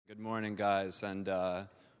Good morning, guys, and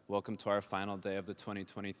welcome to our final day of the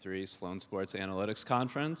 2023 Sloan Sports Analytics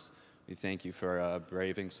Conference. We thank you for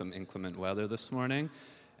braving some inclement weather this morning.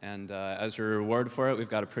 And as your reward for it, we've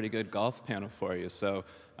got a pretty good golf panel for you. So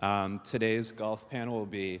today's golf panel will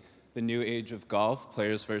be the new age of golf,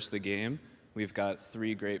 players versus the game. We've got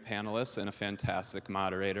three great panelists and a fantastic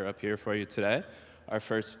moderator up here for you today. Our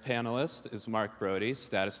first panelist is Mark Broadie,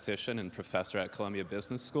 statistician and professor at Columbia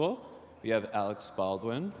Business School. We have Alex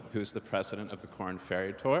Baldwin, who's the president of the Korn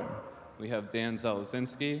Ferry Tour. We have Dan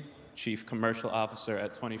Zelezinski, chief commercial officer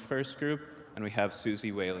at 21st Group. And we have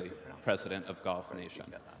Suzy Whaley, president of Golf Nation.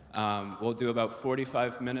 We'll do about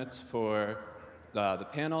 45 minutes for the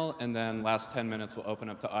panel, and then last 10 minutes we'll open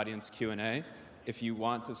up to audience Q&A. If you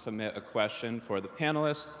want to submit a question for the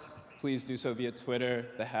panelists, please do so via Twitter,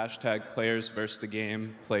 the hashtag players versus the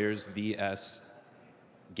game, players vs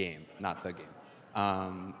game, not the game.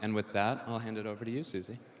 And with that, I'll hand it over to you,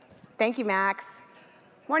 Suzy. Thank you, Max.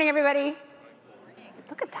 Morning, everybody.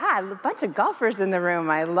 Look at that, a bunch of golfers in the room.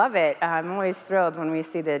 I love it. I'm always thrilled when we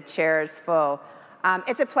see the chairs full.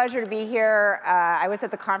 It's a pleasure to be here. I was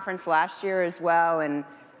at the conference last year as well, and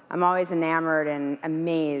I'm always enamored and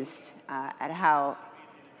amazed at how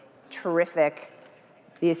terrific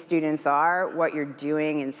these students are, what you're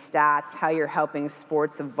doing in stats, how you're helping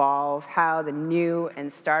sports evolve, how the new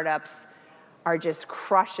and startups are just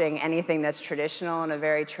crushing anything that's traditional in a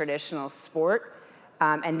very traditional sport.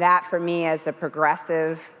 And that, for me, as a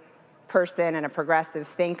progressive person and a progressive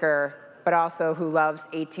thinker, but also who loves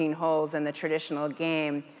 18 holes in the traditional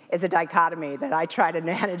game, is a dichotomy that I try to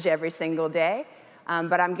manage every single day.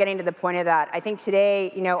 But I'm getting to the point of that. I think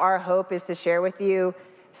today, our hope is to share with you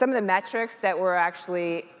some of the metrics that we're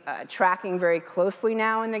actually tracking very closely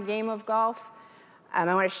now in the game of golf. I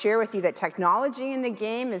want to share with you that technology in the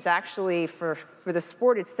game is actually, for the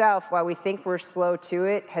sport itself, while we think we're slow to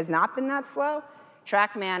it, has not been that slow.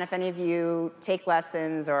 TrackMan, if any of you take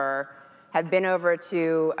lessons or have been over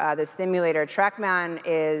to the simulator, TrackMan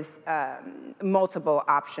is multiple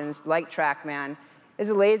options, like TrackMan, is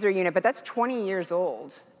a laser unit, but that's 20 years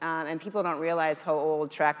old. And people don't realize how old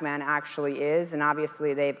TrackMan actually is, and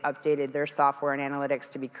obviously they've updated their software and analytics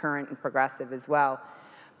to be current and progressive as well.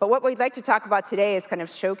 But what we'd like to talk about today is kind of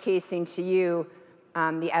showcasing to you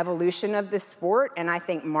the evolution of the sport, and I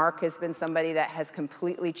think Mark has been somebody that has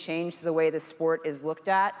completely changed the way the sport is looked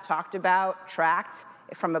at, talked about, tracked,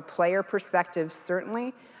 from a player perspective,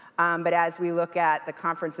 certainly. But as we look at, the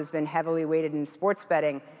conference has been heavily weighted in sports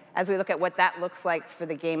betting, as we look at what that looks like for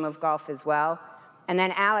the game of golf as well. And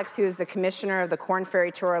then Alex, who is the commissioner of the Korn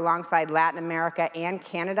Ferry Tour alongside Latin America and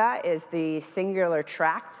Canada, is the singular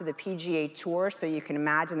track to the PGA Tour, so you can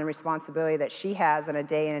imagine the responsibility that she has on a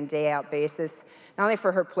day in and day out basis, not only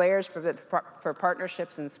for her players, for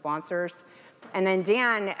partnerships and sponsors. And then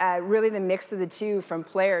Dan, really the mix of the two, from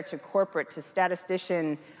player to corporate to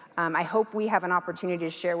statistician. I hope we have an opportunity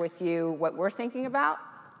to share with you what we're thinking about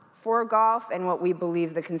for golf and what we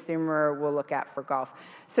believe the consumer will look at for golf.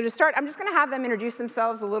 So to start, I'm just going to have them introduce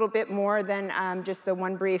themselves a little bit more than just the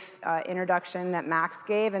one brief introduction that Max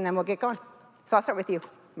gave, and then we'll get going. So I'll start with you,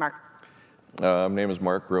 Mark. My name is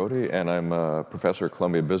Mark Broadie, and I'm a professor at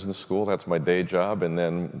Columbia Business School. That's my day job, and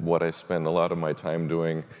then what I spend a lot of my time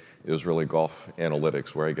doing is really golf analytics,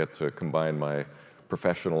 where I get to combine my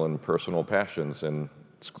professional and personal passions, and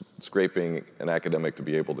it's great being an academic to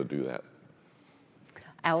be able to do that.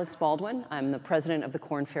 Alex Baldwin. I'm the president of the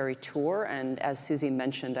Korn Ferry Tour, and as Suzy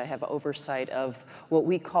mentioned, I have oversight of what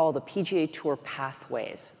we call the PGA Tour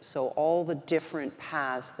pathways. So all the different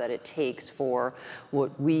paths that it takes for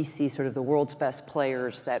what we see sort of the world's best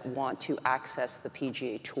players that want to access the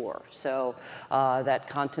PGA Tour. So that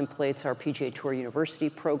contemplates our PGA Tour University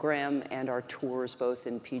program and our tours both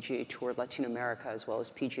in PGA Tour Latin America as well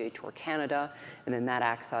as PGA Tour Canada, and then that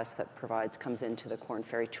access that comes into the Korn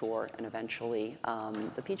Ferry Tour and eventually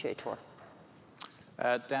the PGA Tour.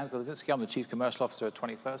 Dan Zelezinski, I'm the Chief Commercial Officer at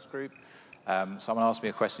 21st Group. Someone asked me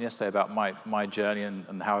a question yesterday about my journey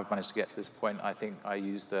and how I've managed to get to this point. I think I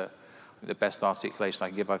used the best articulation I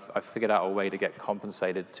can give. I've figured out a way to get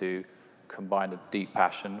compensated to combine a deep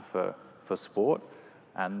passion for sport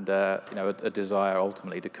and a desire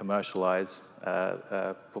ultimately to commercialize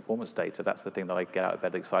performance data. That's the thing that I get out of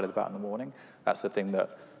bed excited about in the morning. That's the thing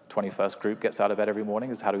that 21st Group gets out of bed every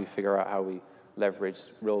morning, is how do we figure out how we leverage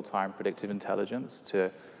real-time predictive intelligence to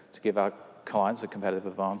give our clients a competitive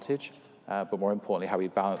advantage, but more importantly, how we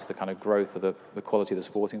balance the kind of growth of the quality of the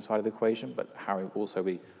sporting side of the equation, but how also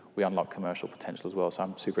we unlock commercial potential as well. So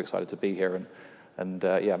I'm super excited to be here, and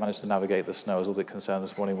I managed to navigate the snow. I was a little bit concerned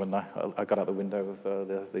this morning when I got out the window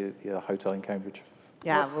of the hotel in Cambridge.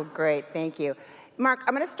 Yeah, well, great, thank you. Mark,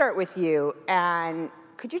 I'm going to start with you. And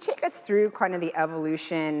could you take us through kind of the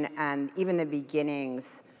evolution and even the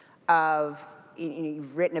beginnings of,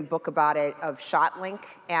 you've written a book about it, of ShotLink,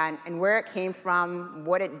 and where it came from,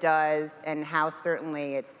 what it does, and how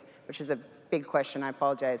certainly it's, which is a big question, I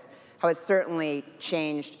apologize, how it's certainly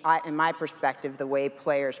changed, in my perspective, the way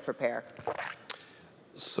players prepare.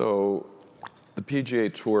 So the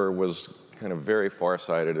PGA Tour was kind of very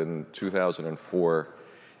far-sighted in 2004,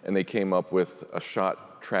 and they came up with a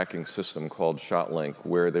shot tracking system called ShotLink,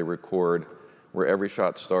 where they record where every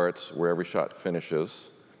shot starts, where every shot finishes,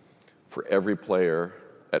 for every player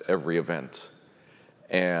at every event.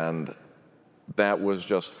 And that was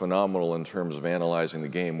just phenomenal in terms of analyzing the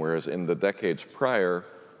game, whereas in the decades prior,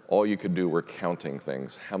 all you could do were counting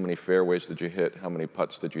things. How many fairways did you hit? How many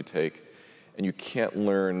putts did you take? And you can't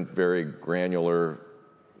learn very granular,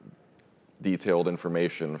 detailed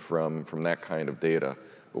information from that kind of data.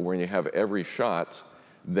 But when you have every shot,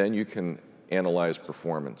 then you can analyze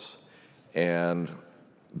performance. And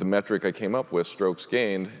the metric I came up with, strokes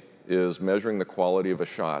gained, is measuring the quality of a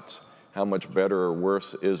shot. How much better or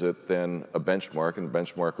worse is it than a benchmark? And the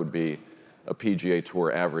benchmark would be a PGA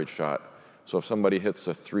Tour average shot. So if somebody hits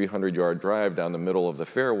a 300-yard drive down the middle of the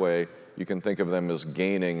fairway, you can think of them as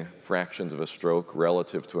gaining fractions of a stroke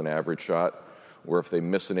relative to an average shot. Or if they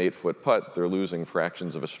miss an 8-foot putt, they're losing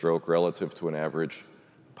fractions of a stroke relative to an average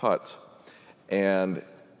putt. And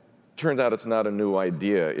turns out it's not a new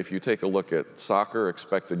idea. If you take a look at soccer,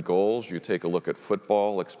 expected goals, you take a look at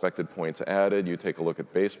football, expected points added, you take a look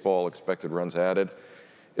at baseball, expected runs added,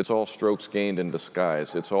 it's all strokes gained in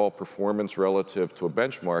disguise. It's all performance relative to a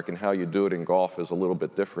benchmark, and how you do it in golf is a little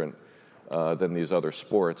bit different than these other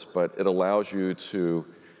sports, but it allows you to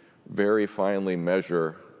very finely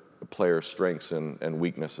measure a player's strengths and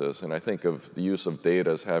weaknesses. And I think of the use of data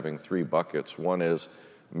as having three buckets. One is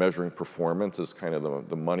measuring performance, is kind of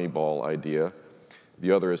the Moneyball idea.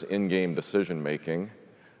 The other is in-game decision making.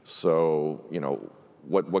 So,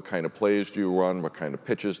 what kind of plays do you run? What kind of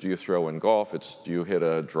pitches do you throw in golf? It's, do you hit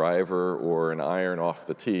a driver or an iron off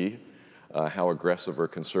the tee? How aggressive or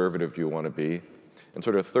conservative do you want to be? And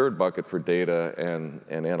sort of third bucket for data and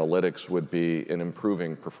analytics would be in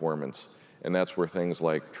improving performance. And that's where things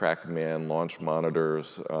like TrackMan, launch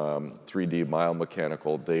monitors, 3D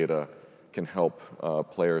biomechanical data can help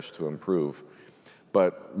players to improve.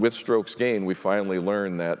 But with strokes gained, we finally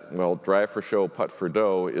learned that, well, drive for show, putt for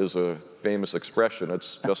dough is a famous expression.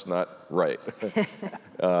 It's just not right.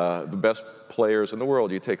 The best players in the world,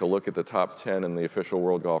 you take a look at the top 10 in the official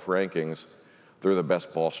World Golf Rankings, they're the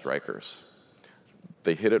best ball strikers.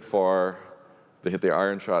 They hit it far, they hit their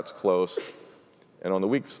iron shots close, and on the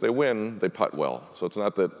weeks they win, they putt well. So it's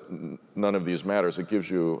not that none of these matters. It gives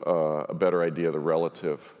you a better idea of the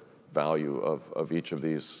relative value of each of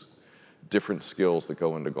these different skills that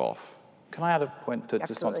go into golf. Can I add a point to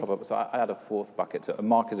just on top of it? So I add a fourth bucket.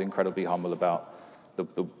 Mark is incredibly humble about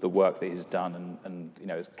the work that he's done and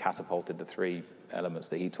has catapulted the three elements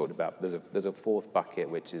that he talked about. There's a fourth bucket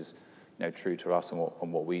which is true to us and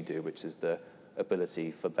what we do, which is the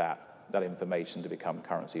ability for that information to become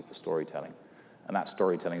currency for storytelling. And that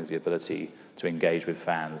storytelling is the ability to engage with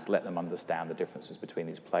fans, let them understand the differences between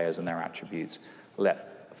these players and their attributes, let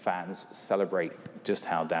fans celebrate just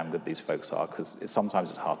how damn good these folks are, because sometimes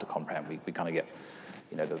it's hard to comprehend. We kind of get,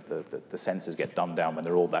 the senses get dumbed down when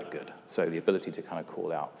they're all that good. So the ability to kind of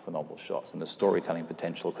call out phenomenal shots and the storytelling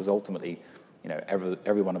potential, because ultimately,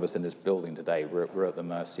 every one of us in this building today, we're at the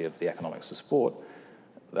mercy of the economics of sport.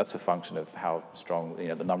 That's a function of how strong,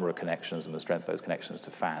 the number of connections and the strength of those connections to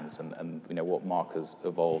fans. And what Mark has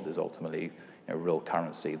evolved is ultimately real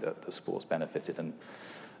currency that the sport's benefited. And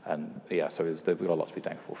so we've got a lot to be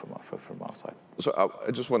thankful from our side. So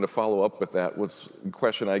I just wanted to follow up with that. With a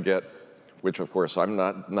question I get, which of course I'm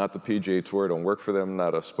not the PGA Tour, I don't work for them,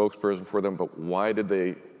 not a spokesperson for them, but why did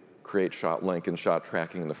they create ShotLink and shot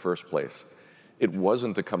tracking in the first place? It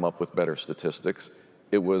wasn't to come up with better statistics.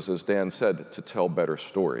 It was, as Dan said, to tell better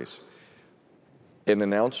stories. An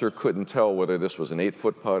announcer couldn't tell whether this was an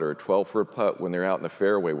 8-foot putt or a 12-foot putt when they're out in the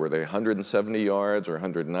fairway. Were they 170 yards or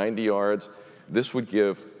 190 yards? This would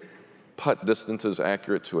give putt distances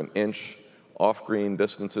accurate to an inch, off-green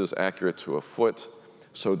distances accurate to a foot,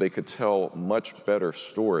 so they could tell much better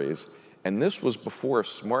stories. And this was before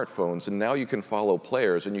smartphones, and now you can follow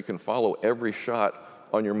players, and you can follow every shot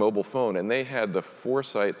on your mobile phone. And they had the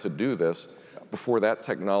foresight to do this before that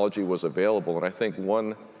technology was available. And I think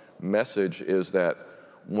one message is that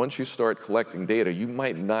once you start collecting data, you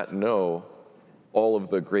might not know all of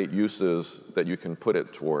the great uses that you can put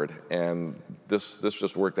it toward. And this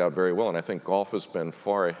just worked out very well. And I think golf has been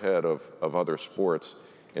far ahead of other sports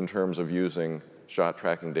in terms of using shot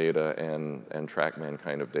tracking data and TrackMan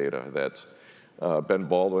kind of data. That's Ben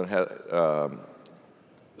Baldwin had,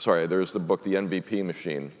 there's the book, The MVP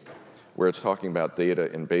Machine, where it's talking about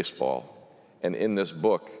data in baseball. And in this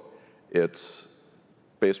book,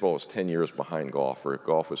 baseball was 10 years behind golf, or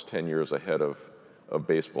golf was 10 years ahead of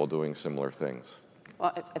baseball doing similar things.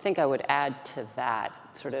 Well, I think I would add to that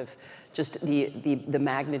sort of just the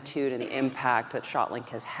magnitude and the impact that ShotLink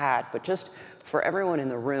has had, but just for everyone in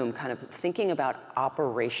the room kind of thinking about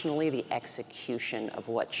operationally the execution of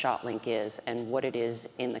what ShotLink is and what it is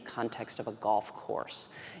in the context of a golf course.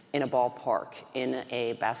 In a ballpark, in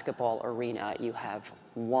a basketball arena, you have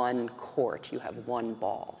one court, you have one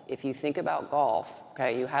ball. If you think about golf,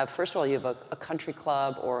 okay, you have, first of all, you have a country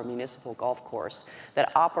club or a municipal golf course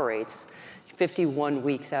that operates 51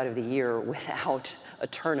 weeks out of the year without a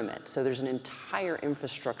tournament. So there's an entire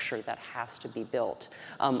infrastructure that has to be built.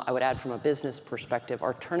 I would add from a business perspective,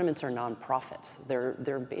 our tournaments are nonprofits.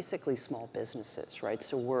 They're basically small businesses, right?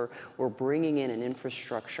 So we're bringing in an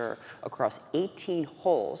infrastructure across 18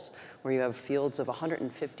 holes where you have fields of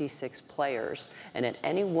 156 players, and at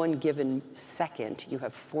any one given second, you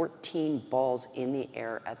have 14 balls in the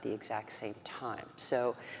air at the exact same time.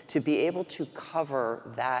 So to be able to cover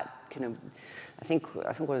that kind of, I think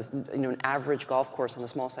what is, an average golf course on the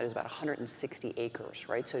small side is about 160 acres,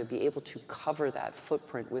 right? So to be able to cover that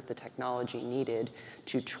footprint with the technology needed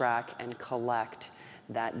to track and collect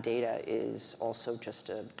that data is also just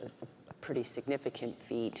a pretty significant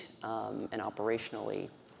feat, and operationally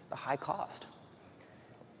a high cost.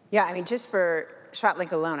 Yeah, I mean, just for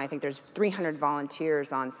ShotLink alone, I think there's 300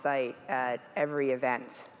 volunteers on site at every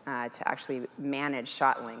event to actually manage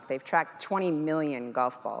ShotLink. They've tracked 20 million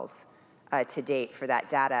golf balls to date for that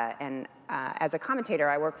data. And as a commentator,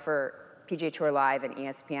 I work for PGA Tour Live and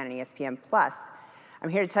ESPN and ESPN Plus. I'm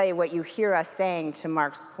here to tell you what you hear us saying, to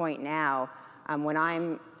Mark's point now. When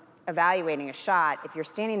I'm evaluating a shot, if you're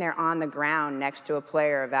standing there on the ground next to a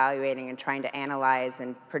player evaluating and trying to analyze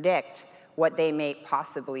and predict what they may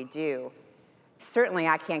possibly do, certainly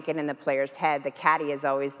I can't get in the player's head. The caddy is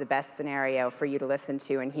always the best scenario for you to listen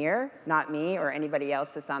to and hear, not me or anybody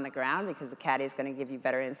else that's on the ground, because the caddy is going to give you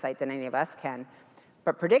better insight than any of us can.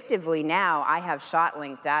 But predictively now, I have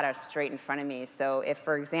ShotLink data straight in front of me. So if,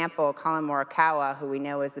 for example, Colin Morikawa, who we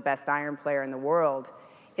know is the best iron player in the world,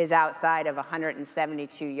 is outside of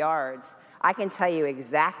 172 yards, I can tell you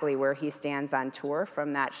exactly where he stands on tour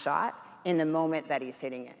from that shot in the moment that he's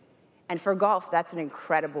hitting it. And for golf, that's an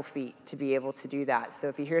incredible feat to be able to do that. So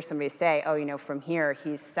if you hear somebody say, oh, from here,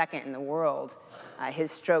 he's second in the world,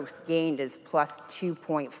 his strokes gained is plus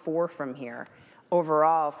 2.4 from here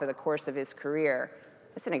overall for the course of his career,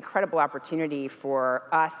 it's an incredible opportunity for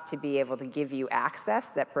us to be able to give you access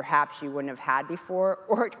that perhaps you wouldn't have had before,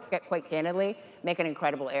 or quite candidly, make an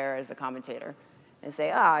incredible error as a commentator and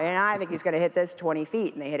say, I think he's going to hit this 20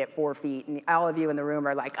 feet, and they hit it 4 feet, and all of you in the room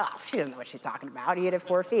are like, she doesn't know what she's talking about. He hit it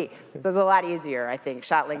 4 feet. So it's a lot easier, I think.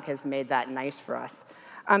 ShotLink has made that nice for us.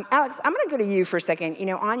 Alex, I'm going to go to you for a second.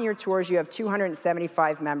 On your tours, you have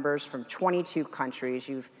 275 members from 22 countries.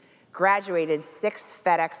 You've graduated 6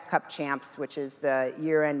 FedEx Cup champs, which is the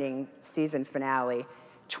year-ending season finale.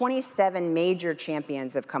 27 major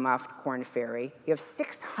champions have come off Korn Ferry. You have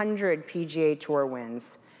 600 PGA Tour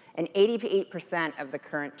wins, and 88% of the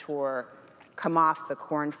current tour come off the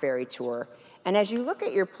Korn Ferry Tour. And as you look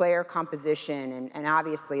at your player composition, and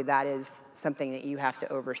obviously that is something that you have to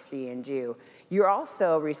oversee and do, you're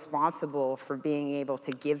also responsible for being able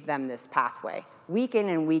to give them this pathway, week in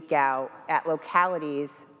and week out, at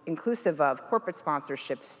localities inclusive of corporate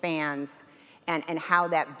sponsorships, fans, and how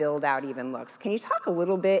that build-out even looks. Can you talk a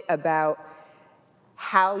little bit about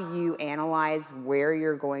how you analyze where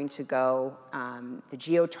you're going to go, the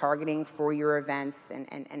geo-targeting for your events,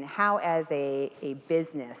 and how, as a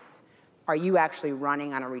business, are you actually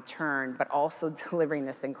running on a return, but also delivering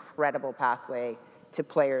this incredible pathway to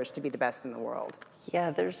players to be the best in the world?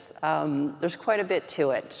 Yeah, there's quite a bit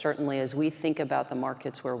to it, certainly, as we think about the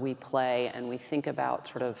markets where we play and we think about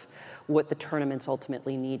sort of what the tournaments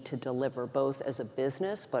ultimately need to deliver, both as a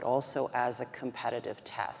business but also as a competitive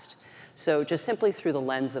test. So just simply through the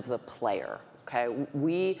lens of the player, okay,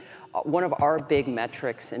 one of our big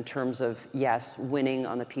metrics in terms of, yes, winning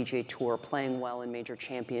on the PGA Tour, playing well in major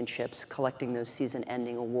championships, collecting those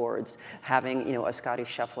season-ending awards, having, a Scottie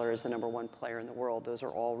Scheffler as the #1 player in the world, those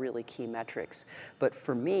are all really key metrics. But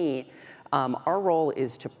for me, our role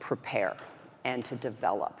is to prepare and to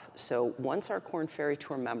develop. So once our Korn Ferry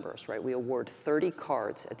Tour members, right, we award 30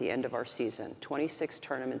 cards at the end of our season, 26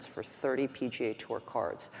 tournaments for 30 PGA Tour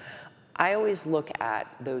cards. I always look at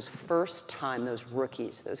those those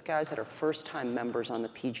rookies, those guys that are first-time members on the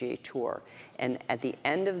PGA Tour, and at the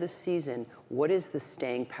end of the season, what is the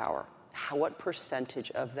staying power? What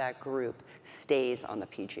percentage of that group stays on the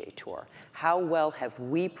PGA Tour? How well have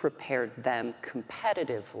we prepared them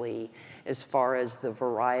competitively as far as the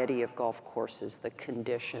variety of golf courses, the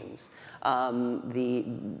conditions,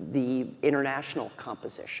 the international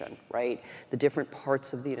composition, right? The different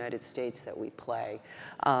parts of the United States that we play.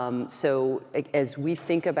 So as we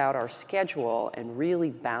think about our schedule and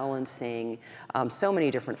really balancing so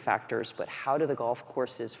many different factors, but how do the golf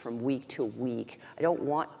courses from week to week? I don't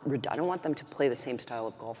want them to play the same style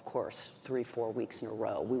of golf course 3-4 weeks in a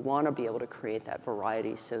row. We want to be able to create that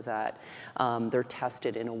variety so that they're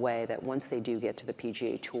tested in a way that once they do get to the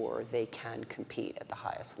PGA Tour, they can compete at the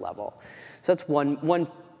highest level. So that's one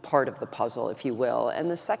part of the puzzle, if you will. And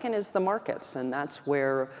the second is the markets, and that's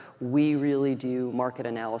where we really do market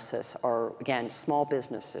analysis. Our, again, small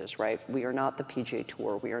businesses, right? We are not the PGA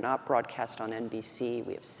Tour. We are not broadcast on NBC.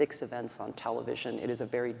 We have 6 events on television. It is a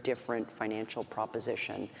very different financial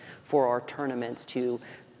proposition for our tournaments to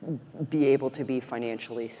be able to be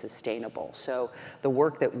financially sustainable. So the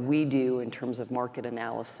work that we do in terms of market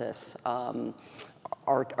analysis,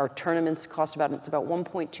 our tournaments cost about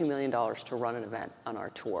 $1.2 million to run an event on our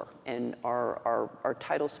tour, and our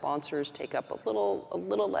title sponsors take up a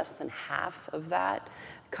little less than half of that,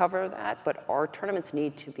 cover that, but our tournaments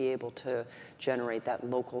need to be able to generate that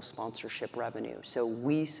local sponsorship revenue. So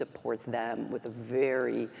we support them with a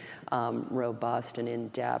very robust and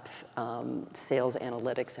in-depth sales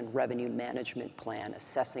analytics and revenue management plan,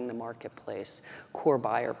 assessing the marketplace, core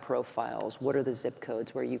buyer profiles, what are the zip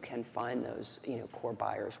codes where you can find those core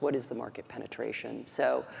buyers, what is the market penetration.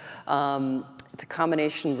 So it's a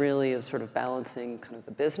combination really of sort of balancing kind of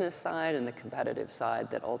the business side and the competitive side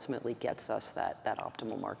that ultimately gets us that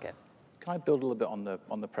optimal market. Can I build a little bit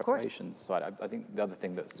on the preparation side? I think the other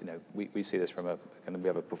thing that's, we see this from we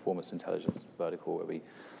have a performance intelligence vertical where we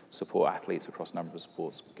support athletes across a number of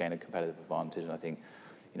sports gain a competitive advantage. And I think,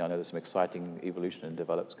 I know there's some exciting evolution and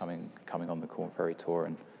develops coming on the Korn Ferry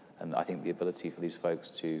Tour. And I think the ability for these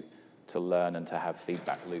folks to learn and to have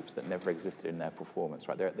feedback loops that never existed in their performance,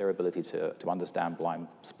 right? Their ability to understand blind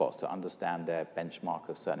spots, to understand their benchmark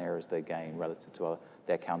of certain areas of their game relative to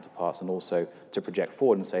their counterparts, and also to project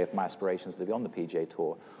forward and say, if my aspirations live on the PGA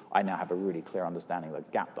Tour, I now have a really clear understanding of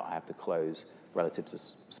the gap that I have to close relative to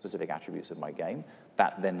specific attributes of my game.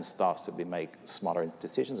 That then starts to make smarter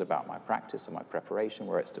decisions about my practice and my preparation,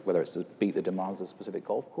 whether it's to beat the demands of a specific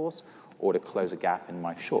golf course or to close a gap in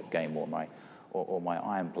my short game or my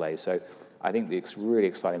iron play. So I think the really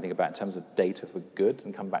exciting thing about in terms of data for good,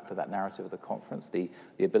 and come back to that narrative of the conference, the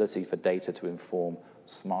ability for data to inform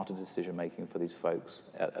smarter decision making for these folks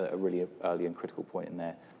at a really early and critical point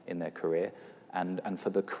in their career, and for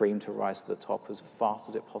the cream to rise to the top as fast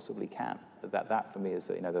as it possibly can. That for me is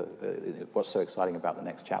what's so exciting about the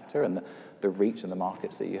next chapter, and the reach and the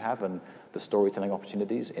markets that you have, and the storytelling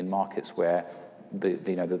opportunities in markets where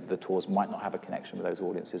the tours might not have a connection with those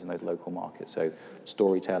audiences in those local markets. So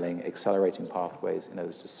storytelling, accelerating pathways,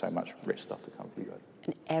 there's just so much rich stuff to come for you guys.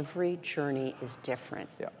 And every journey is different.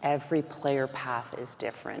 Yeah. Every player path is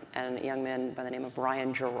different. And a young man by the name of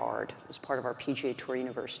Ryan Gerard was part of our PGA Tour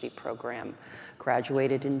University program,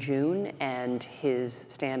 graduated in June, and his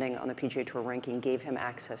standing on the PGA Tour ranking gave him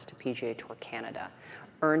access to PGA Tour Canada,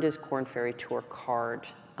 earned his Korn Ferry Tour card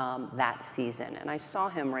that season. And I saw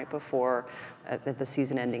him right before at the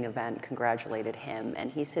season-ending event, congratulated him,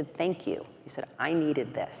 and he said, thank you. He said, I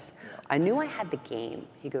needed this. I knew I had the game.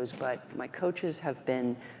 He goes, but my coaches have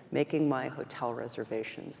been making my hotel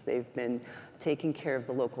reservations. They've been taking care of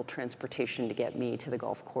the local transportation to get me to the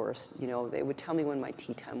golf course. They would tell me when my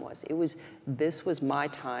tee time was. This was my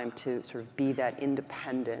time to sort of be that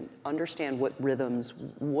independent, understand what rhythms,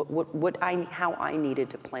 how I needed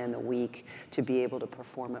to plan the week to be able to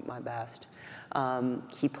perform at my best.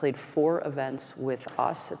 He played 4 events with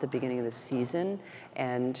us at the beginning of the season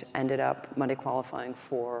and ended up Monday qualifying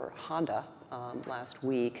for Honda last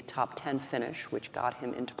week, top 10 finish, which got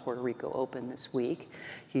him into Puerto Rico Open this week.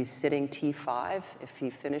 He's sitting T5. If he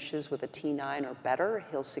finishes with a T9 or better,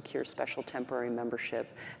 he'll secure special temporary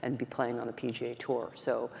membership and be playing on the PGA Tour.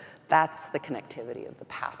 So that's the connectivity of the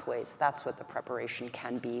pathways. That's what the preparation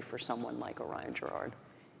can be for someone like Ryan Gerard.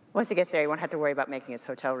 Once he gets there, he won't have to worry about making his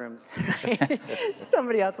hotel rooms, right?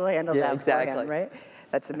 Somebody else will handle that for him, right?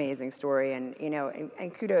 That's an amazing story, and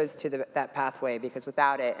and kudos to that pathway, because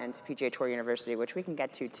without it, and to PGA Tour University, which we can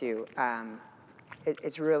get to too,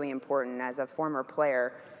 it's really important. As a former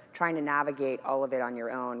player, trying to navigate all of it on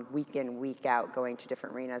your own, week in, week out, going to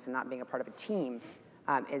different arenas and not being a part of a team,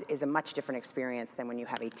 is a much different experience than when you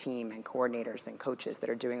have a team and coordinators and coaches that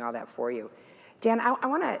are doing all that for you. Dan, I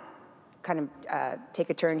want to kind of take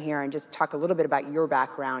a turn here and just talk a little bit about your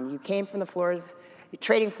background. You came from the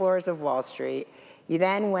trading floors of Wall Street. You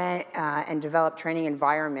then went and developed training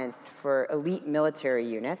environments for elite military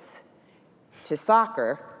units to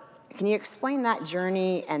soccer. Can you explain that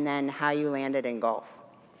journey and then how you landed in golf?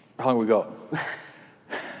 How long we got?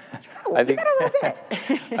 I think, got a little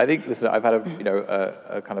bit. I think, listen, I've had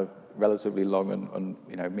a kind of relatively long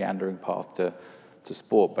and meandering path to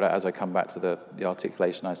sport, but as I come back to the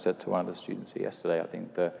articulation I said to one of the students here yesterday, I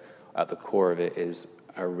think at the core of it is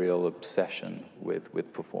a real obsession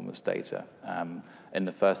with performance data. In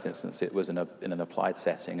the first instance, it was in an applied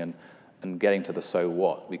setting, and getting to the so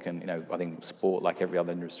what. We can, I think sport, like every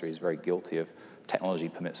other industry, is very guilty of technology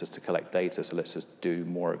permits us to collect data, so let's just do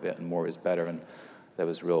more of it, and more is better. And there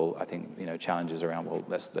was real, I think, challenges around, well,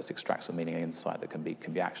 let's extract some meaning and insight that can be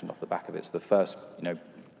actioned off the back of it. So the first,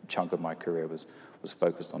 chunk of my career was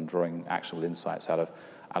focused on drawing actionable insights out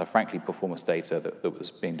of frankly performance data that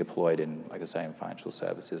was being deployed in, like I say, in financial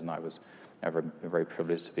services, and I was very, very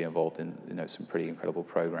privileged to be involved in some pretty incredible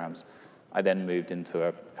programs. I then moved into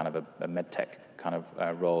a kind of a med tech kind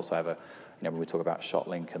of role. So I have when we talk about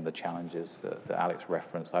ShotLink and the challenges that Alex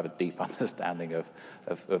referenced, I have a deep understanding of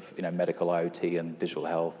medical IoT and digital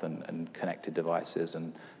health and connected devices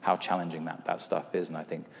and how challenging that stuff is. And I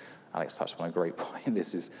think Alex touched on a great point.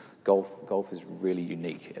 This is golf. Golf is really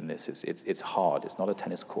unique in this. It's hard. It's not a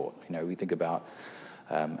tennis court. We think about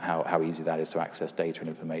how easy that is to access data and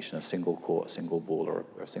information. A single court, a single ball, or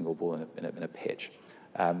a single ball in a pitch.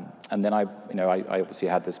 And then I obviously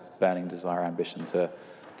had this burning desire, ambition to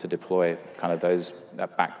deploy kind of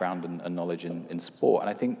that background and knowledge in sport. And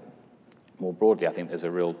I think more broadly, I think there's a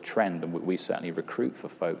real trend, and we certainly recruit for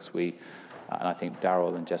folks. And I think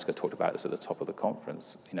Daryl and Jessica talked about this at the top of the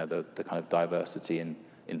conference. The kind of diversity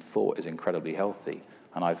in thought is incredibly healthy.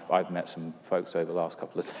 And I've met some folks over the last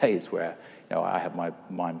couple of days where I have my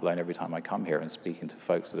mind blown every time I come here and speaking to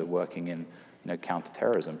folks that are working in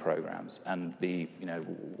counterterrorism programs, and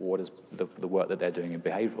what is the work that they're doing in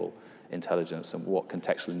behavioral intelligence, and what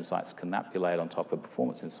contextual insights can that be layered on top of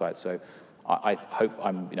performance insights. So I hope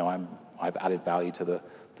I've added value to the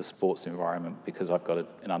sports environment because I've got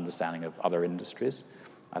an understanding of other industries.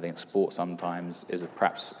 I think sport sometimes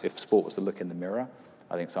perhaps if sport was to look in the mirror,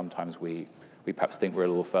 I think sometimes we perhaps think we're a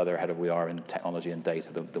little further ahead of we are in technology and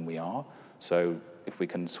data than we are. So if we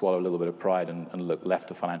can swallow a little bit of pride and look left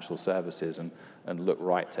to financial services and look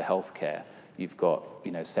right to healthcare, you've got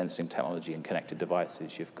sensing technology and connected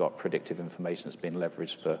devices. You've got predictive information that's been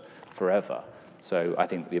leveraged for forever. So I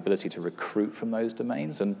think the ability to recruit from those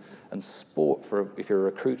domains and sport, if you're a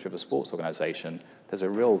recruiter of a sports organization, there's a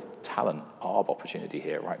real talent arb opportunity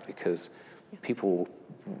here, right? Because people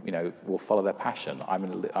will follow their passion. I'm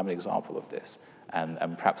an example of this. And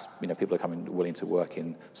perhaps people are willing to work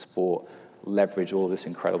in sport, leverage all this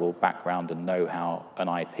incredible background and know-how and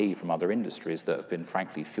IP from other industries that have been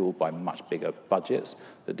frankly fueled by much bigger budgets.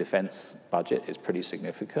 The defense budget is pretty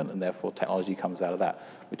significant, and therefore technology comes out of that.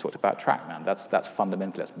 We talked about TrackMan. That's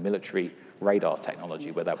fundamental. That's military radar technology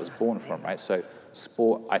where that was born from, right? So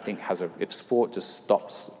sport, I think, if sport just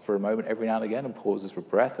stops for a moment every now and again and pauses for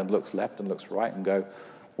breath and looks left and looks right and go,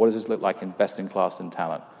 what does this look like in best in class in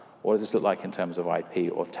talent? What does this look like in terms of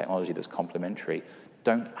IP or technology that's complementary?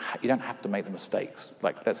 You don't have to make the mistakes.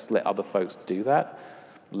 Let's let other folks do that,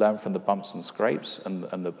 learn from the bumps and scrapes and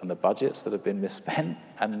the budgets that have been misspent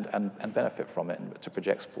and benefit from it and to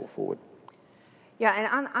project sport forward.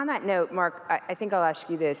 Yeah, and on that note, Mark, I think I'll ask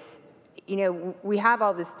you this. We have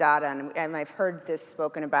all this data, and I've heard this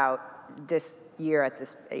spoken about this year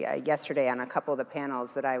yesterday on a couple of the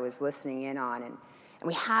panels that I was listening in on, and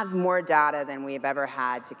we have more data than we've ever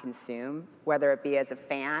had to consume, whether it be as a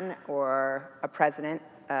fan or a president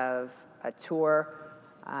of a tour.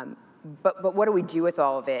 But what do we do with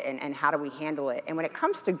all of it, and how do we handle it? And when it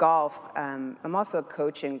comes to golf, I'm also a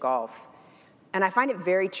coach in golf, and I find it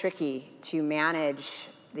very tricky to manage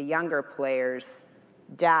the younger players'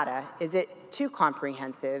 data. Is it too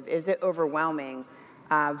comprehensive? Is it overwhelming?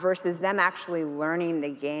 Versus them actually learning the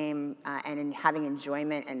game and having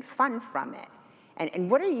enjoyment and fun from it.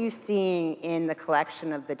 And what are you seeing in the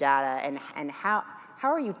collection of the data, and how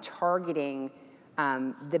are you targeting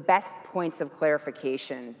the best points of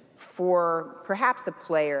clarification for perhaps a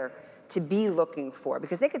player to be looking for?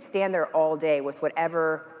 Because they could stand there all day with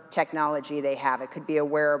whatever technology they have. It could be a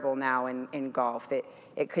wearable now in golf.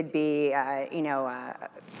 It could be a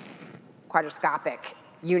quadroscopic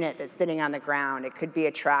unit that's sitting on the ground. It could be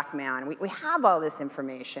a TrackMan. We have all this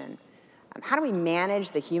information. How do we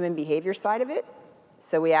manage the human behavior side of it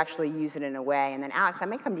So we actually use it in a way. And then Alex, I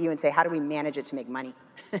may come to you and say, how do we manage it to make money?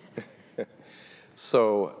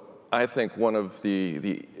 So I think one of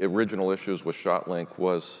the original issues with ShotLink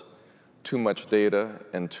was too much data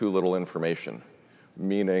and too little information,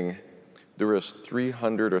 meaning there is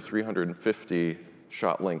 300 or 350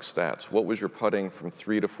 ShotLink stats. What was your putting from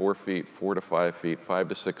 3 to 4 feet, 4 to 5 feet, 5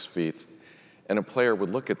 to 6 feet? And a player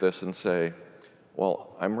would look at this and say,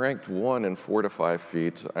 well, I'm ranked 1 in 4 to 5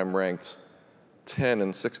 feet, I'm ranked 10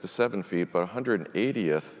 in 6 to 7 feet, but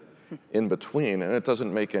 180th in between, and it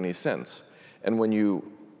doesn't make any sense. And when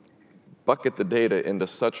you bucket the data into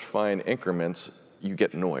such fine increments, you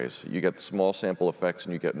get noise. You get small sample effects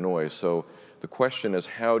and you get noise. So the question is,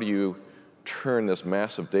 how do you turn this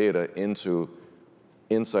massive data into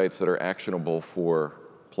insights that are actionable for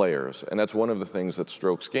players? And that's one of the things that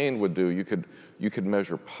strokes gained would do. You could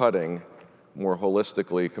measure putting more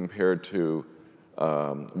holistically compared to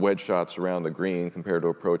wedge shots around the green, compared to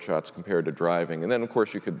approach shots, compared to driving. And then, of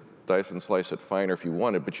course, you could dice and slice it finer if you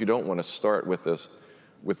wanted, but you don't want to start with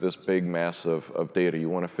this big mass of data. You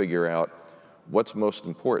want to figure out what's most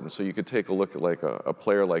important. So you could take a look at like a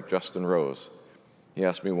player like Justin Rose. He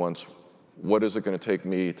asked me once, what is it going to take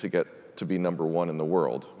me to get to be number 1 in the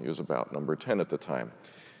world? He was about number 10 at the time.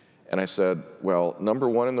 And I said, well, number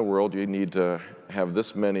 1 in the world, you need to have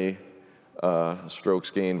this many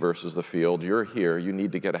strokes gained versus the field. You're here, you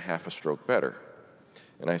need to get a half a stroke better.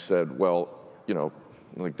 And I said, well, you know,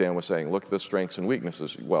 like Dan was saying, look at the strengths and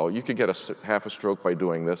weaknesses. Well, you could get half a stroke by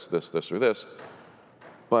doing this, or this.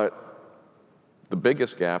 But the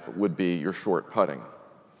biggest gap would be your short putting.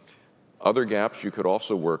 Other gaps you could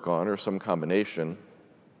also work on, or some combination.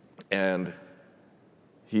 And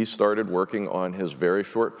he started working on his very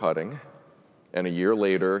short putting. And a year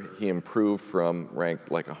later, he improved from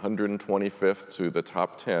ranked like 125th to the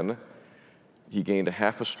top 10. He gained a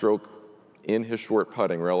half a stroke in his short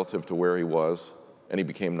putting relative to where he was, and he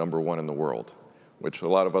became number 1 in the world, which a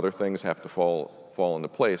lot of other things have to fall into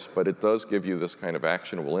place, but it does give you this kind of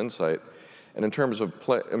actionable insight. And in terms of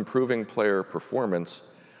improving player performance,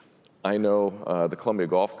 I know the Columbia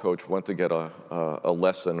golf coach went to get a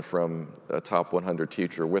lesson from a top 100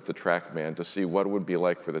 teacher with the TrackMan to see what it would be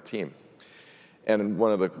like for the team. And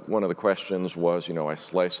one of the questions was, you know, I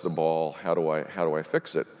sliced the ball. How do I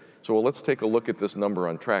fix it? So well, let's take a look at this number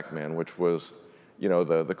on TrackMan, which was, you know,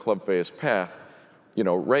 the club face path. You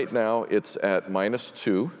know, right now it's at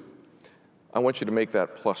 -2. I want you to make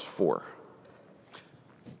that +4.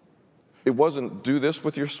 It wasn't do this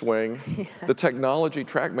with your swing. Yeah. The technology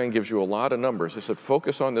TrackMan gives you a lot of numbers. They said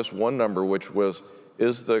focus on this one number, which was,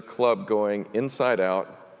 is the club going inside out,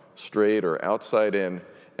 straight, or outside in?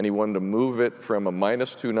 And he wanted to move it from a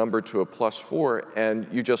 -2 number to a +4, and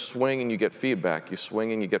you just swing and you get feedback. You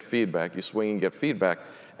swing and you get feedback. You swing and you get feedback.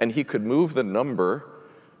 And he could move the number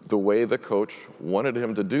the way the coach wanted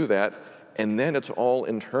him to do that, and then it's all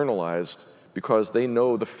internalized because they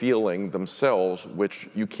know the feeling themselves, which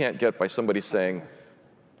you can't get by somebody saying,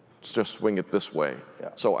 just swing it this way. Yeah.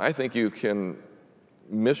 So I think you can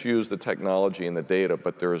misuse the technology and the data,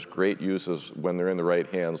 but there's great uses when they're in the right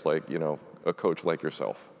hands, like, you know, a coach like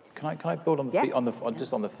yourself. Can I build on the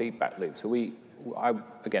just on the feedback loop? So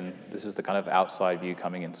again, this is the kind of outside view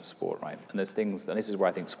coming into sport, right? And there's things, and this is where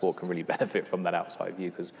I think sport can really benefit from that outside view,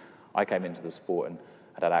 because I came into the sport and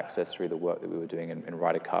had access through the work that we were doing in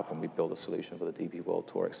Ryder Cup, and we built a solution for the DP World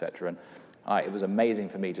Tour, et cetera. And it was amazing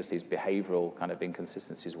for me, just these behavioral kind of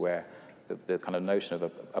inconsistencies where the kind of notion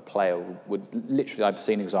of a player would literally, I've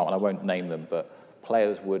seen examples, I won't name them, but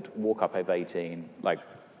players would walk up over 18, like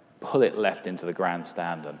pull it left into the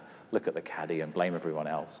grandstand and look at the caddy and blame everyone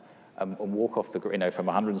else, and walk off the, you know, from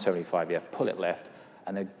 175, you have pull it left,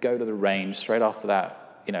 and then go to the range straight after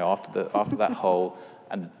that, you know, after that hole,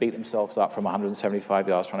 and beat themselves up from 175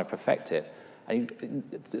 yards trying to perfect it. And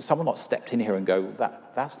someone not stepped in here and go,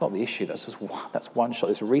 that's not the issue. That's one shot.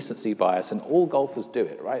 It's a recency bias, and all golfers do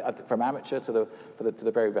it, right? From amateur to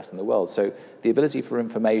the very best in the world. So the ability for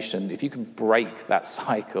information, if you can break that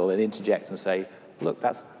cycle and interject and say, look,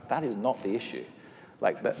 that is not the issue.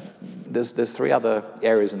 Like that, there's 3 other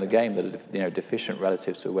areas in the game that are, you know, deficient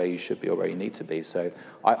relative to where you should be or where you need to be. So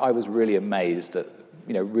I was really amazed at,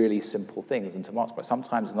 you know, really simple things. And to Mark's point,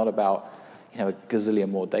 sometimes it's not about, you know, a gazillion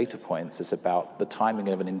more data points. It's about the timing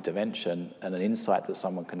of an intervention and an insight that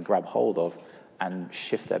someone can grab hold of and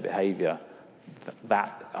shift their behavior.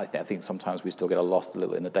 That I think sometimes we still get lost a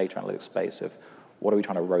little in the data analytics space of what are we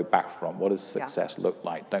trying to row back from? What does success look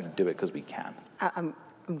like? Don't do it because we can.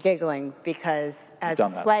 I'm giggling because as a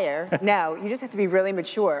done that. player, no, you just have to be really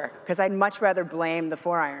mature, because I'd much rather blame the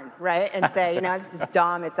 4-iron, right? And say, it's just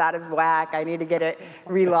dumb, it's out of whack, I need to get it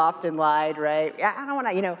re-lofted and lied, right? I don't want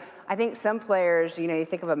to, I think some players, you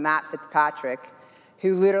think of a Matt Fitzpatrick,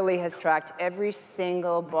 who literally has tracked every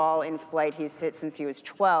single ball in flight he's hit since he was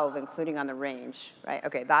 12, including on the range, right?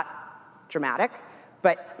 Okay, that dramatic,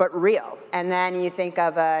 but real. And then you think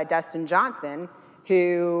of Dustin Johnson,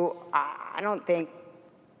 who I don't think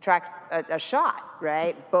tracks a shot,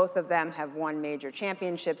 right? Both of them have won major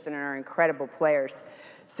championships and are incredible players.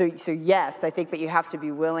 So yes, I think, but you have to be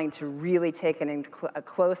willing to really take a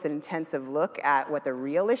close and intensive look at what the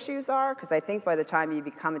real issues are, because I think by the time you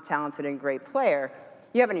become a talented and great player,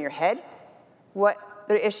 you have in your head what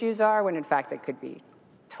the issues are, when in fact they could be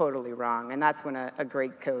totally wrong. And that's when a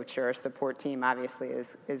great coach or a support team obviously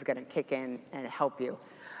is going to kick in and help you.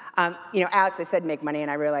 Alex, I said make money,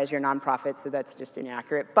 and I realize you're a nonprofit, so that's just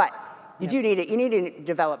inaccurate. But you do need it. You need to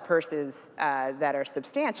develop purses that are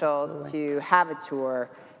substantial to have a tour.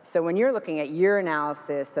 So when you're looking at your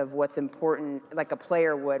analysis of what's important, like a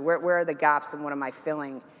player would, where are the gaps and what am I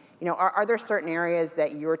filling? Are there certain areas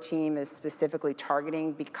that your team is specifically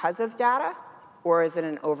targeting because of data, or is it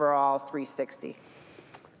an overall 360?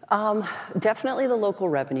 Definitely the local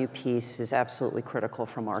revenue piece is absolutely critical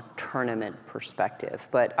from our tournament perspective,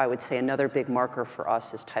 but I would say another big marker for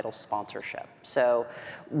us is title sponsorship. So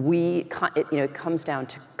it comes down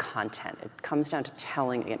to content. It comes down to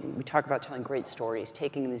we talk about telling great stories,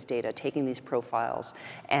 taking this data, taking these profiles,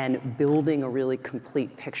 and building a really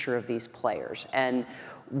complete picture of these players. And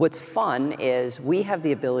what's fun is we have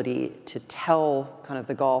the ability to tell kind of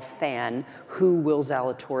the golf fan who Will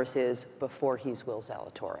Zalatoris is before he's Will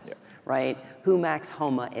Zalatoris, right? Who Max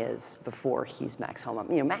Homa is before he's Max Homa.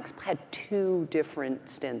 Max had 2 different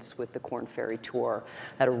stints with the Korn Ferry Tour,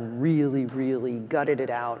 had really, really gutted it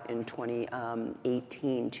out in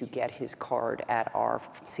 2018 to get his card at our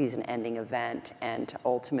season-ending event and to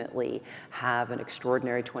ultimately have an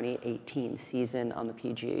extraordinary 2018 season on the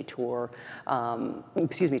PGA Tour,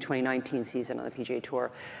 2019 season on the PGA Tour.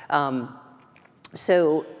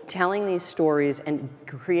 So telling these stories and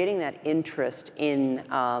creating that interest in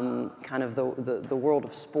kind of the world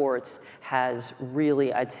of sports has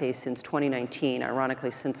really, I'd say since 2019,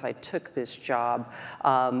 ironically since I took this job,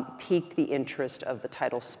 piqued the interest of the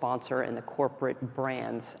title sponsor and the corporate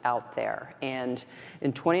brands out there. And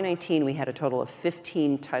in 2019, we had a total of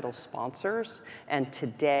 15 title sponsors, and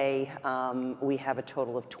today we have a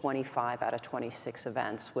total of 25 out of 26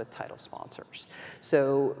 events with title sponsors.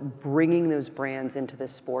 So bringing those brands into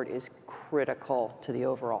this sport is critical to the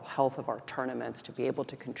overall health of our tournaments to be able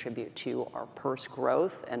to contribute to our purse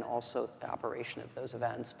growth and also the operation of those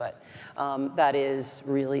events. But that is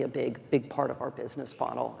really a big part of our business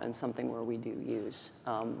model and something where we do use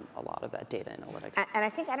a lot of that data analytics.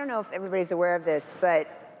 And I don't know if everybody's aware of this,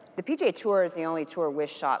 but the PGA Tour is the only tour with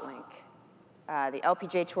ShotLink. The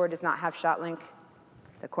LPGA Tour does not have ShotLink.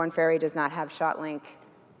 The Korn Ferry does not have ShotLink.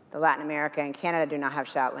 The Latin America and Canada do not have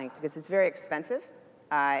ShotLink because it's very expensive.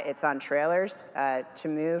 It's on trailers to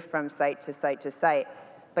move from site to site to site.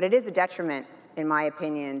 But it is a detriment, in my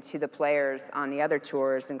opinion, to the players on the other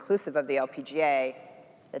tours, inclusive of the LPGA,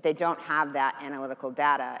 that they don't have that analytical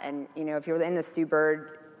data. And if you were in the Sue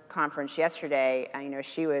Bird conference yesterday,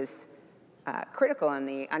 she was critical in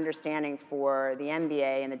the understanding for the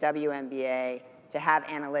NBA and the WNBA to have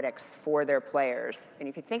analytics for their players. And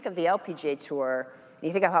if you think of the LPGA Tour, and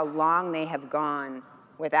you think of how long they have gone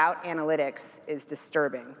without analytics is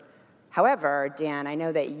disturbing. However, Dan, I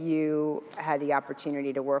know that you had the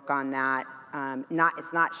opportunity to work on that.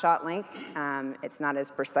 It's not ShotLink. It's not as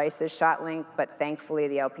precise as ShotLink, but thankfully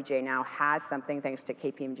the LPGA now has something thanks to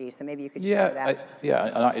KPMG. So maybe you could share that.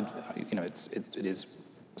 It is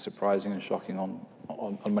surprising and shocking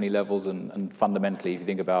on many levels, and fundamentally, if you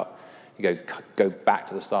think about. You go back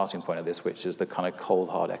to the starting point of this, which is the kind of cold,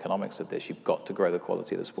 hard economics of this. You've got to grow the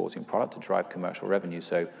quality of the sporting product to drive commercial revenue.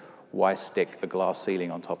 So why stick a glass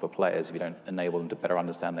ceiling on top of players if you don't enable them to better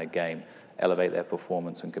understand their game, elevate their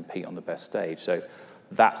performance, and compete on the best stage? So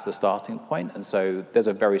that's the starting point. And so there's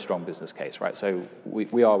a very strong business case, right? So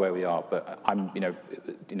we are where we are, but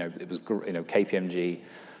it was KPMG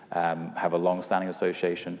have a long-standing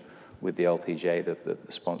association with the LPGA, the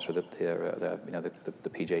sponsor of the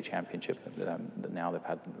PGA Championship. That now they've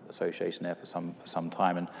had an association there for some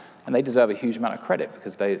time, and they deserve a huge amount of credit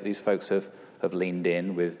because these folks have leaned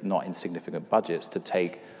in with not insignificant budgets to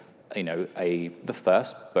take, the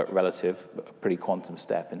first but relative pretty quantum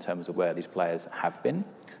step in terms of where these players have been.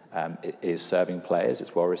 It is serving players.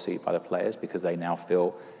 It's well received by the players because they now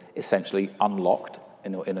feel essentially unlocked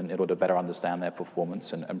in order to better understand their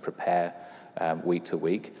performance and prepare week to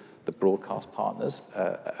week. The broadcast partners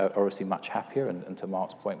are obviously much happier, and to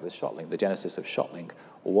Mark's point with ShotLink, the genesis of ShotLink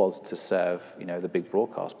was to serve the big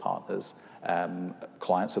broadcast partners,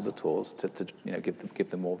 clients of the tours, to give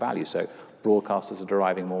them more value. So broadcasters are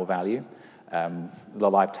deriving more value. The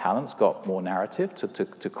live talents got more narrative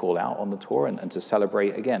to call out on the tour and to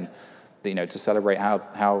celebrate again, to celebrate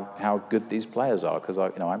how good these players are, because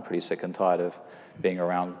I'm pretty sick and tired of being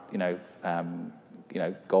around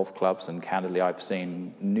golf clubs, and candidly, I've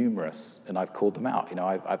seen numerous, and I've called them out.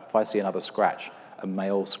 If I see another scratch, a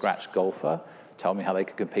male scratch golfer, tell me how they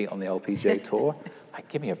could compete on the LPGA Tour,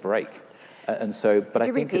 give me a break. And so, but I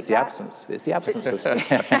think it's the absence. It's the absence of.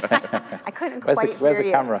 I couldn't quite hear you. Where's the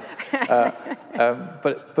camera?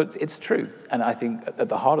 But it's true, and I think at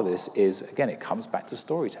the heart of this is, again, it comes back to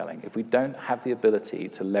storytelling. If we don't have the ability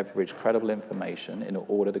to leverage credible information in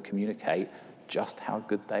order to communicate just how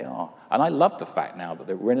good they are. And I love the fact now that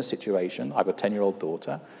we're in a situation, I have a 10-year-old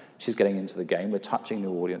daughter, she's getting into the game, we're touching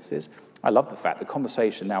new audiences. I love the fact, the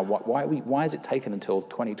conversation now, why has it taken until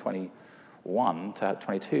 2021 to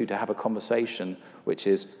 22 to have a conversation which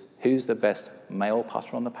is, who's the best male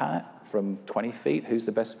putter on the planet from 20 feet? Who's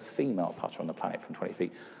the best female putter on the planet from 20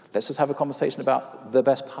 feet? Let's just have a conversation about the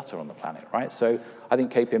best putter on the planet, right? So I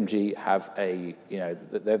think KPMG have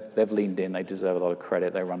they've leaned in, they deserve a lot of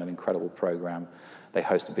credit, they run an incredible program, they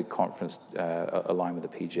host a big conference aligned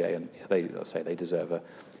with the PGA, and they deserve a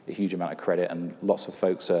huge amount of credit, and lots of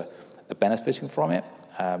folks are benefiting from it,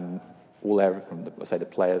 all over from the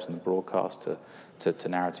players and the broadcast to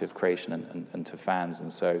narrative creation and to fans,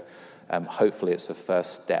 and so hopefully it's the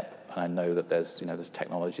first step. And I know that there's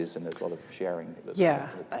technologies and there's a lot of sharing. Yeah,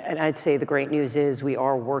 and I'd say the great news is we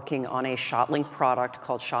are working on a ShotLink product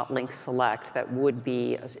called ShotLink Select that would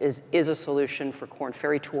be is a solution for Korn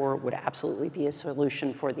Ferry Tour, would absolutely be a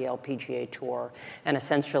solution for the LPGA Tour. And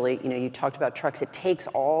essentially, you talked about trucks. It takes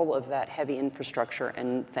all of that heavy infrastructure,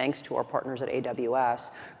 and thanks to our partners at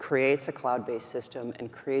AWS, creates a cloud-based system and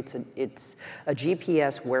creates a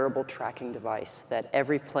GPS wearable tracking device that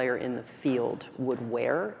every player in the field would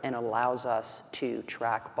wear, and allows us to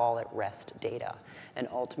track ball at rest data and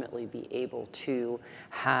ultimately be able to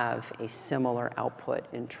have a similar output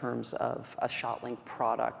in terms of a ShotLink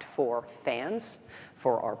product for fans,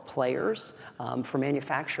 for our players, for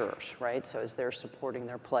manufacturers, right? So as they're supporting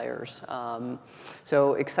their players.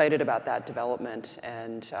 So excited about that development,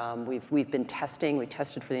 and we've been testing. We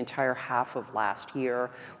tested for the entire half of last year.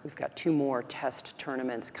 We've got 2 more test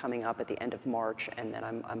tournaments coming up at the end of March, and then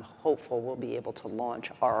I'm hopeful we'll be able to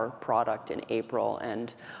launch our product in April,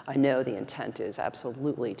 and I know the intent is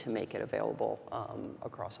absolutely to make it available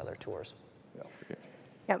across other tours.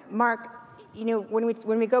 Yeah, Mark,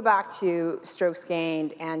 when we go back to strokes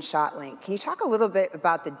gained and ShotLink, can you talk a little bit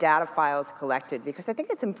about the data files collected? Because I think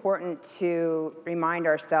it's important to remind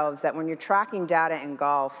ourselves that when you're tracking data in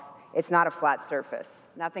golf, it's not a flat surface.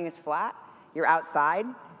 Nothing is flat. You're outside.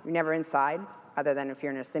 You're never inside, other than if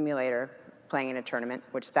you're in a simulator playing in a tournament,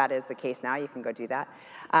 which that is the case now. You can go do that.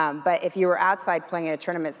 But if you were outside playing in a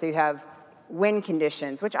tournament, so you have wind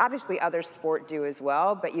conditions, which obviously other sport do as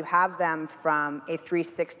well, but you have them from a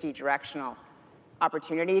 360 directional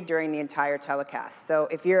opportunity during the entire telecast. So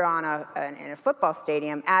if you're in a football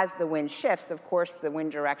stadium, as the wind shifts, of course the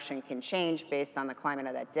wind direction can change based on the climate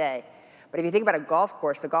of that day. But if you think about a golf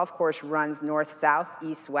course, the golf course runs north-south,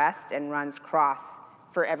 east-west, and runs cross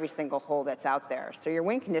for every single hole that's out there. So your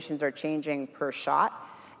wind conditions are changing per shot,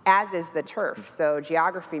 as is the turf. So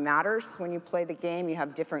geography matters when you play the game. You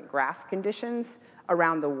have different grass conditions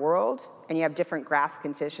around the world, and you have different grass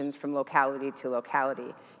conditions from locality to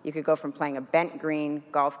locality. You could go from playing a bent green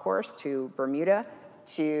golf course to Bermuda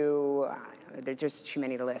to, there's just too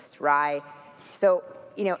many to list, Rye. So,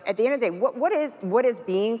 at the end of the day, what is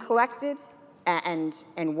being collected and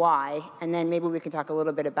why? And then maybe we can talk a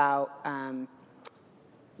little bit about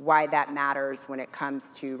why that matters when it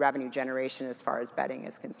comes to revenue generation as far as betting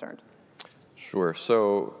is concerned. Sure.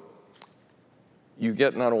 So you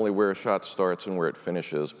get not only where a shot starts and where it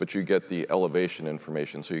finishes, but you get the elevation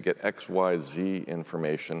information. So you get X, Y, Z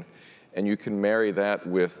information, and you can marry that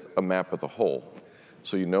with a map of the hole.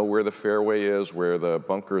 So you know where the fairway is, where the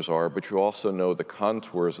bunkers are, but you also know the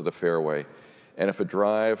contours of the fairway. And if a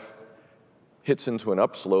drive hits into an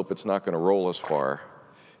upslope, it's not going to roll as far.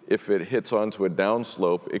 If it hits onto a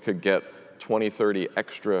downslope, it could get 20, 30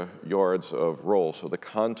 extra yards of roll. So the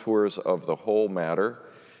contours of the hole matter,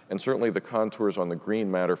 and certainly the contours on the green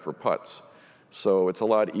matter for putts. So it's a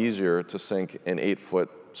lot easier to sink an 8-foot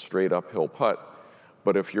straight uphill putt.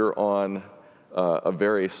 But if you're on a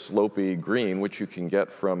very slopey green, which you can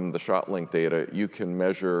get from the ShotLink data, you can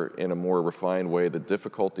measure in a more refined way the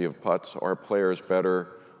difficulty of putts. Are players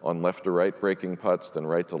better on left to right breaking putts than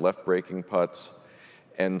right to left breaking putts?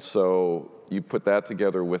 And so you put that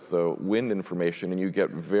together with the wind information, and you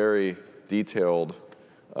get very detailed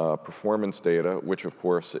performance data, which of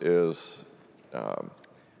course is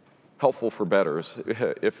helpful for bettors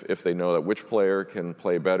if they know that which player can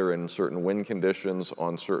play better in certain wind conditions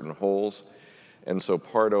on certain holes. And so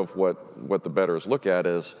part of what the bettors look at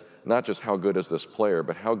is not just how good is this player,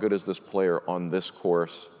 but how good is this player on this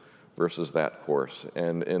course versus that course,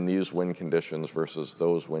 and in these wind conditions versus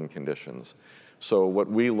those wind conditions. So what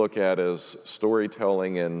we look at is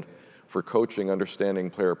storytelling, and for coaching, understanding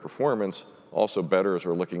player performance. Also, bettors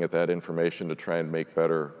are looking at that information to try and make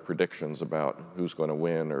better predictions about who's going to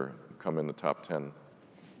win or come in the top 10.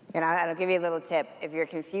 And I'll give you a little tip. If you're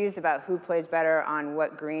confused about who plays better on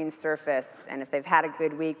what green surface, and if they've had a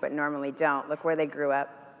good week but normally don't, look where they grew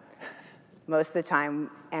up. Most of the time,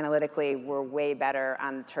 analytically, we're way better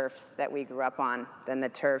on the turfs that we grew up on than the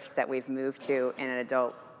turfs that we've moved to in an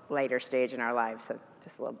adult later stage in our lives. So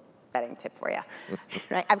just a little betting tip for you.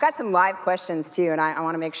 Right. I've got some live questions too, and I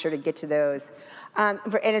want to make sure to get to those. And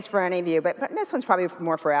it's for any of you, but this one's probably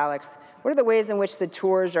more for Alex. What are the ways in which the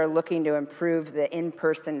tours are looking to improve the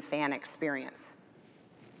in-person fan experience?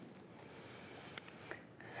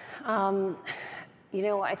 You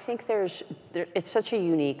know, I think it's such a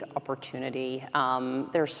unique opportunity.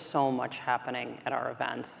 There's so much happening at our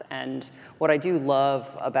events. And what I do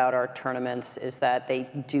love about our tournaments is that they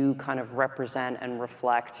do kind of represent and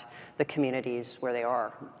reflect the communities where they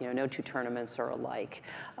are. You know, no two tournaments are alike.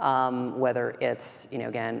 Whether it's, you know,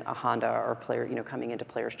 again, a Honda or player, you know, coming into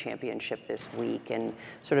Players Championship this week, and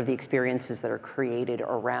sort of the experiences that are created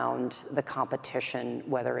around the competition,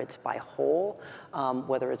 whether it's by hole,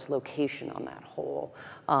 whether it's location on that hole.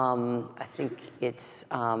 I think it's,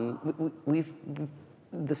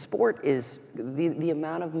 the sport is, the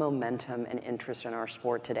amount of momentum and interest in our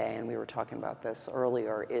sport today, and we were talking about this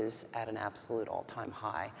earlier, is at an absolute all-time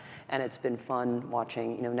high. And it's been fun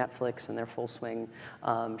watching, you know, Netflix and their Full Swing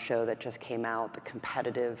show that just came out, the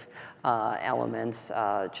competitive elements,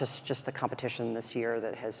 just the competition this year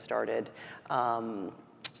that has started.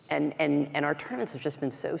 And our tournaments have just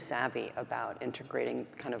been so savvy about integrating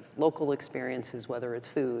kind of local experiences, whether it's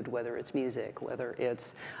food, whether it's music, whether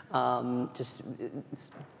it's just,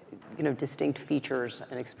 you know, distinct features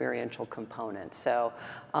and experiential components. So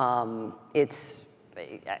I'm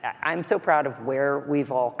so proud of where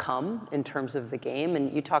we've all come in terms of the game.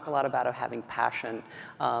 And you talk a lot about having passion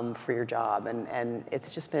for your job. And it's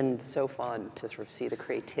just been so fun to sort of see the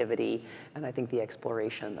creativity and I think the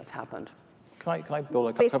exploration that's happened. Can I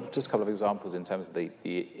build just a couple of examples in terms of the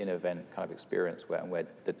in-event kind of experience where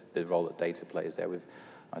the role that data plays there?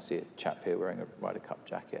 I see a chap here wearing a Ryder Cup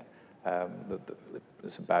jacket.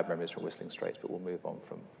 There's some bad memories from Whistling Straits, but we'll move on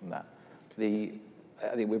from that.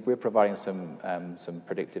 I think we're providing some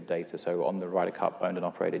predictive data. So on the Ryder Cup owned and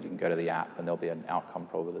operated, you can go to the app and there'll be an outcome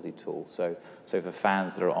probability tool. So for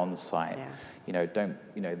fans that are on site,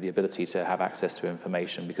 the ability to have access to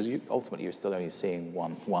information, because ultimately you're still only seeing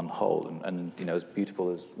one hole, and you know, as beautiful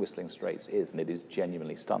as Whistling Straits is, and it is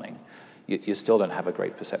genuinely stunning, you still don't have a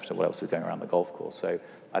great perception of what else is going around the golf course. So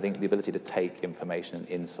I think the ability to take information and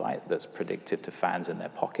insight that's predictive to fans in their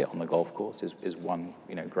pocket on the golf course is one,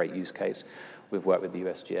 you know, great use case. We've worked with the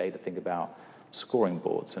USGA to think about scoring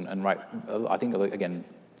boards, and right, I think again,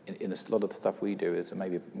 in a lot of the stuff we do is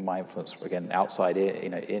maybe my influence again outside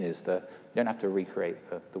in is you don't have to recreate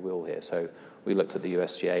the wheel here. So we looked at the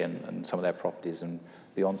USGA and some of their properties and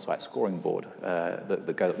the on-site scoring board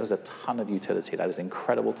there's a ton of utility. That is an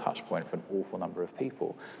incredible touch point for an awful number of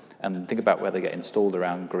people. And think about where they get installed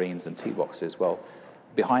around greens and tee boxes. Well,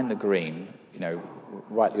 behind the green, you know,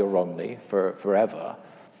 rightly or wrongly, forever,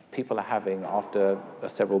 people are having, after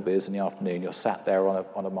several beers in the afternoon, you're sat there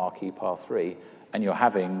on a marquee par 3, and you're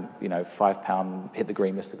having, you know, £5 hit the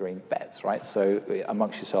green, miss the green bets, right? So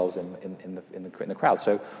amongst yourselves in the crowd.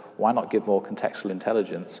 So why not give more contextual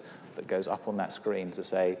intelligence that goes up on that screen to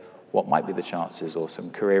say what might be the chances, or some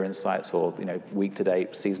career insights, or, you know, week to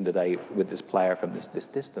date, season to date with this player from this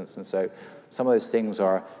distance. And so some of those things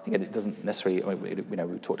are, again, it doesn't necessarily, you know,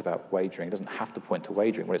 we talked about wagering. It doesn't have to point to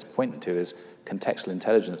wagering. What it's pointing to is contextual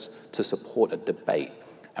intelligence to support a debate.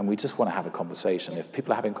 And we just want to have a conversation. If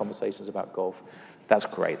people are having conversations about golf, that's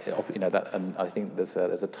great. You know, and I think there's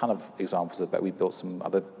a ton of examples of that. We built some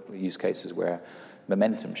other use cases where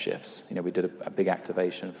momentum shifts. You know, we did a big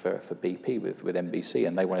activation for BP with NBC,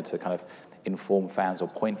 and they wanted to kind of inform fans or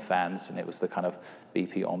point fans, and it was the kind of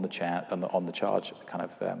BP on the charge kind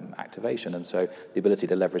of activation. And so the ability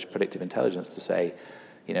to leverage predictive intelligence to say,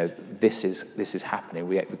 you know, this is happening.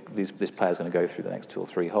 This player's going to go through the next 2 or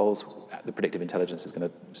 3 holes. The predictive intelligence is going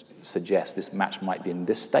to suggest this match might be in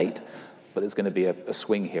this state, but there's going to be a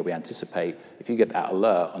swing here. We anticipate if you get that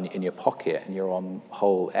alert in your pocket and you're on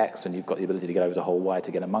hole X and you've got the ability to get over to hole Y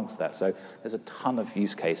to get amongst that. So there's a ton of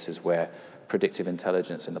use cases where predictive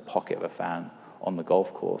intelligence in the pocket of a fan on the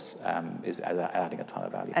golf course is adding a ton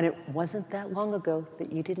of value. And it wasn't that long ago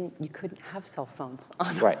that you couldn't have cell phones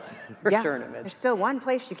on right. for Yeah. tournaments. There's still one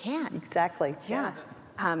place you can. Exactly. Yeah.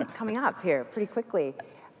 Coming up here pretty quickly.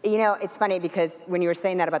 You know, it's funny because when you were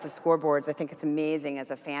saying that about the scoreboards, I think it's amazing as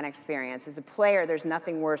a fan experience. As a player, there's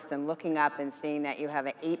nothing worse than looking up and seeing that you have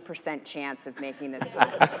an 8% chance of making this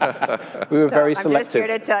putt. We were very I'm selective. just here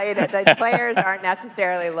to tell you that the players aren't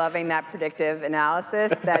necessarily loving that predictive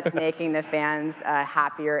analysis that's making the fans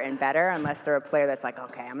happier and better, unless they're a player that's like,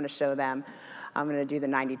 okay, I'm going to show them, I'm going to do the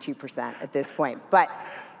 92% at this point. But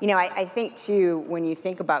you know, I think too, when you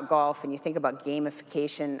think about golf and you think about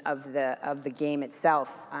gamification of the game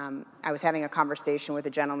itself, I was having a conversation with a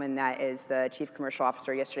gentleman that is the chief commercial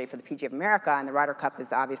officer yesterday for the PGA of America, and the Ryder Cup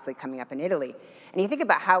is obviously coming up in Italy. And you think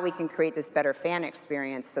about how we can create this better fan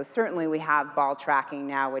experience. So certainly we have ball tracking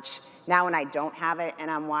now, which now when I don't have it and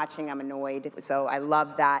I'm watching, I'm annoyed. So I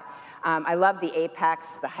love that. I love the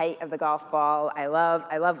apex, the height of the golf ball. I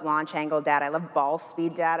love launch angle data. I love ball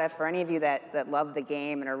speed data. For any of you that love the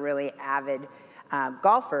game and are really avid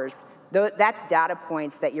golfers, that's data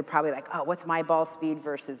points that you're probably like, oh, what's my ball speed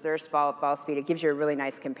versus their ball speed? It gives you a really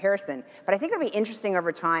nice comparison. But I think it'll be interesting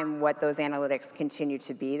over time what those analytics continue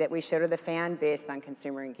to be that we show to the fan based on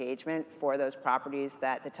consumer engagement for those properties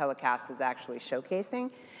that the telecast is actually showcasing.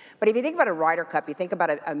 But if you think about a Ryder Cup, you think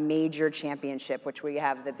about a major championship, which we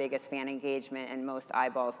have the biggest fan engagement and most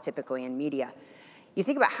eyeballs typically in media. You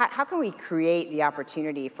think about how can we create the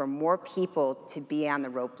opportunity for more people to be on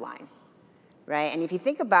the rope line, right? And if you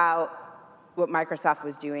think about what Microsoft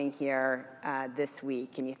was doing here this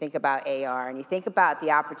week, and you think about AR, and you think about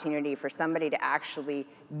the opportunity for somebody to actually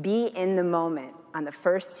be in the moment on the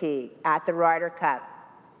first tee at the Ryder Cup,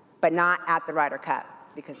 but not at the Ryder Cup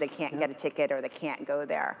because they can't get a ticket or they can't go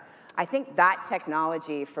there. I think that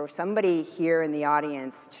technology for somebody here in the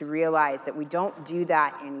audience to realize that we don't do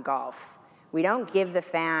that in golf. We don't give the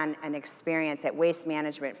fan an experience at Waste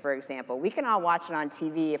Management, for example. We can all watch it on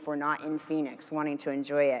TV if we're not in Phoenix wanting to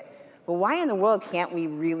enjoy it. But why in the world can't we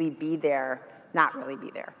really be there, not really be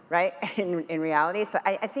there, right, in reality? So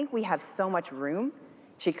I think we have so much room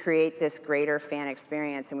to create this greater fan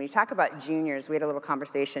experience. And when you talk about juniors, we had a little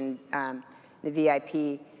conversation, the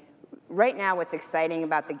VIP. Right now, what's exciting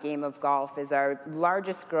about the game of golf is our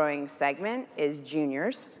largest growing segment is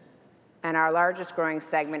juniors, and our largest growing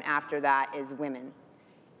segment after that is women.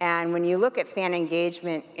 And when you look at fan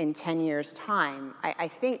engagement in 10 years' time, I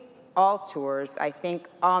think all tours, I think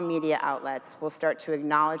all media outlets will start to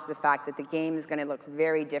acknowledge the fact that the game is going to look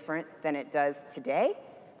very different than it does today,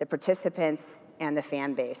 the participants and the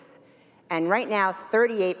fan base. And right now,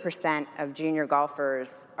 38% of junior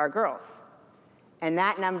golfers are girls. And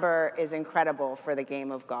that number is incredible for the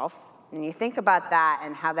game of golf. And you think about that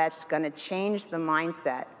and how that's going to change the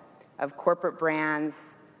mindset of corporate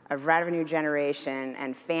brands, of revenue generation,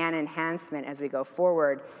 and fan enhancement as we go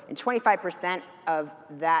forward. And 25% of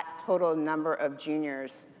that total number of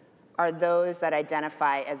juniors are those that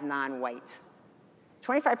identify as non-white.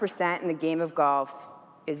 25% in the game of golf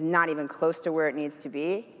is not even close to where it needs to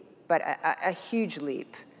be, but a huge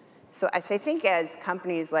leap. So I think as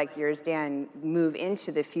companies like yours, Dan, move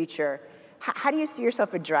into the future, how do you see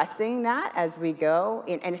yourself addressing that as we go?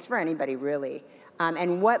 And it's for anybody, really.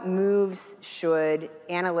 And what moves should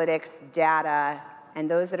analytics, data, and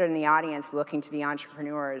those that are in the audience looking to be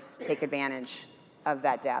entrepreneurs take advantage of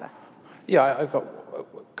that data? Yeah, I've got a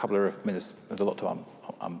couple of minutes. There's a lot to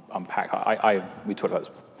unpack. We talked about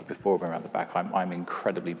this before going around the back. I'm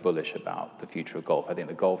incredibly bullish about the future of golf. I think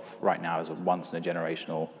the golf right now is a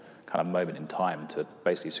once-in-a-generational kind of moment in time to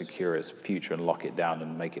basically secure its future and lock it down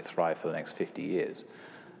and make it thrive for the next 50 years.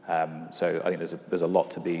 So I think there's a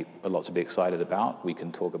lot to be excited about. We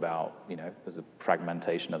can talk about, there's a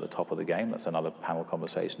fragmentation at the top of the game. That's another panel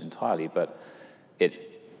conversation entirely. But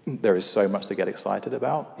there is so much to get excited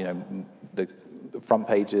about. The front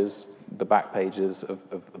pages, the back pages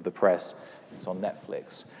of the press. It's on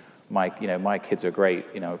Netflix. My kids are great.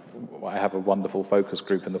 I have a wonderful focus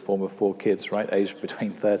group in the form of 4 kids, right, aged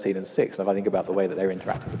between 13 and 6. And if I think about the way that they're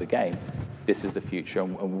interacting with the game, this is the future,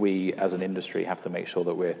 and we as an industry have to make sure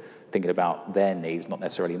that we're thinking about their needs, not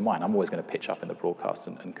necessarily mine. I'm always going to pitch up in the broadcast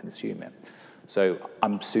and consume it. So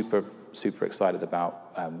I'm super excited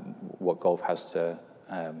about what golf has to,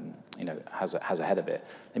 has ahead of it.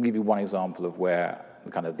 Let me give you one example of where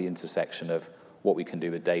kind of the intersection of what we can do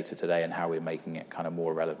with data today and how we're making it kind of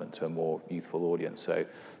more relevant to a more youthful audience. So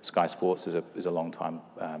Sky Sports is a long-time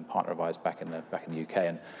partner of ours back in the UK.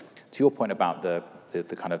 And to your point about the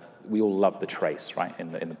kind of, we all love the trace, right,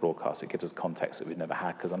 in the broadcast. It gives us context that we've never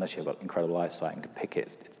had, because unless you've got incredible eyesight and can pick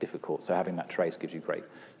it, it's difficult. So having that trace gives you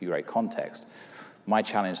great context. My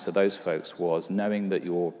challenge to those folks was knowing that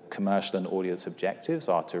your commercial and audience objectives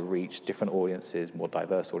are to reach different audiences, more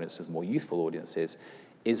diverse audiences, more youthful audiences,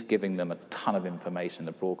 is giving them a ton of information in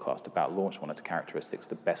the broadcast about launch monitor characteristics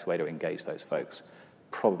the best way to engage those folks?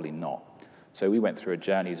 Probably not. So we went through a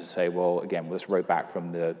journey to say, well, again, let's row back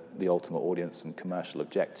from the ultimate audience and commercial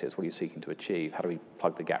objectives. What are you seeking to achieve? How do we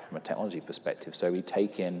plug the gap from a technology perspective? So we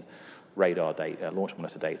take in radar data, launch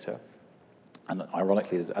monitor data, and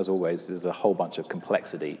ironically, as always, there's a whole bunch of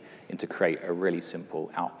complexity into create a really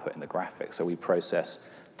simple output in the graphic. So we process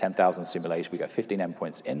 10,000 simulations. We get 15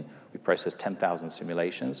 endpoints in. We process 10,000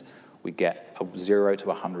 simulations. We get a 0 to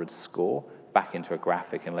 100 score back into a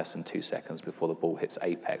graphic in less than 2 seconds before the ball hits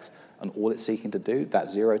apex. And all it's seeking to do, that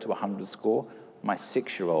 0 to 100 score, my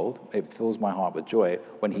 6-year-old, it fills my heart with joy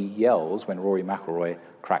when he yells when Rory McIlroy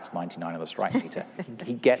cracks 99 on the strike meter.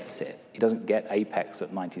 He gets it. He doesn't get apex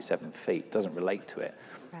at 97 feet. Doesn't relate to it.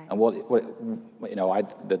 Right. And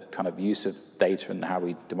the kind of use of data and how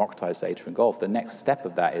we democratize data in golf, the next step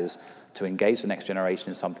of that is to engage the next generation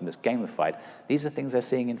in something that's gamified. These are things they're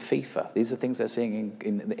seeing in FIFA. These are things they're seeing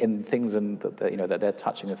in things that they're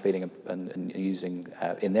touching and feeling and using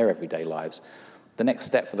in their everyday lives. The next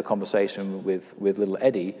step for the conversation with little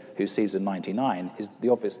Eddie, who sees a 99, is the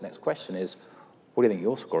obvious next question is, what do you think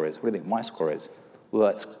your score is? What do you think my score is? Well,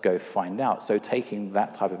 let's go find out. So taking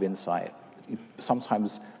that type of insight,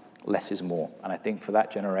 sometimes less is more. And I think for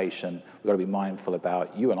that generation, we've got to be mindful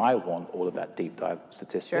about, you and I want all of that deep dive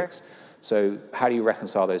statistics. Sure. So how do you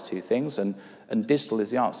reconcile those two things? And digital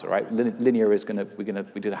is the answer, right? Linear is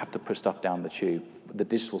we do have to push stuff down the tube. The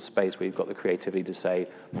digital space where you've got the creativity to say,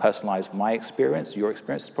 personalize my experience, your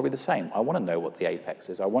experience is probably the same. I want to know what the apex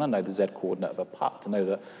is. I want to know the Z coordinate of a putt, to know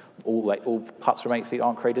that all putts from 8 feet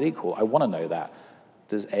aren't created equal. I want to know that.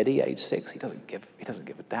 Does Eddie, age 6, he doesn't give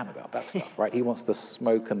a damn about that stuff, right? He wants the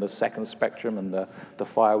smoke and the second spectrum and the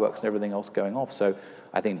fireworks and everything else going off. So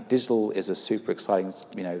I think digital is a super exciting,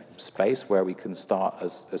 space where we can start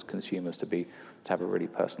as consumers to have a really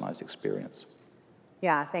personalized experience.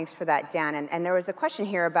 Yeah, thanks for that, Dan. And there was a question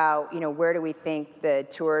here about, where do we think the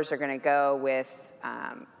tours are going to go with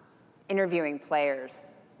interviewing players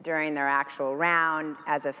during their actual round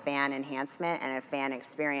as a fan enhancement and a fan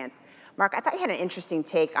experience. Mark, I thought you had an interesting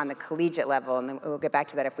take on the collegiate level, and then we'll get back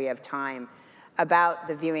to that if we have time, about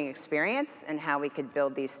the viewing experience and how we could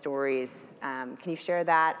build these stories. Can you share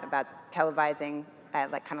that about televising,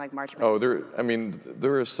 kind of like March Madness?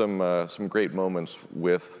 There are some great moments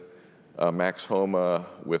with Max Homa,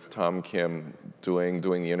 with Tom Kim doing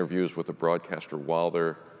the interviews with the broadcaster while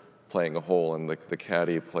they're playing a hole, and the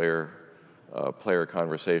caddy player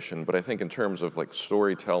conversation. But I think in terms of like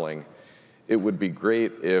storytelling, it would be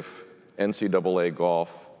great if NCAA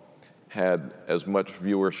golf had as much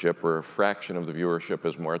viewership or a fraction of the viewership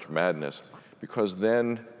as March Madness, because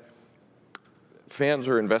then fans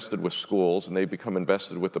are invested with schools and they become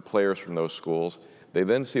invested with the players from those schools. They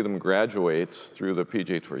then see them graduate through the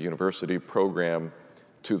PGA Tour University program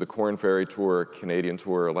to the Korn Ferry Tour, Canadian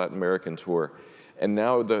Tour, Latin American Tour. And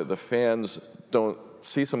now the fans don't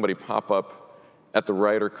see somebody pop up at the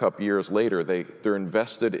Ryder Cup years later. They're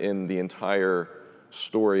invested in the entire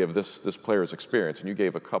story of this player's experience. And you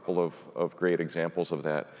gave a couple of great examples of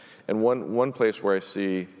that. And one place where I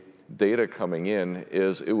see data coming in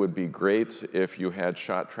is it would be great if you had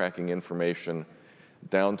shot tracking information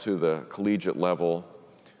down to the collegiate level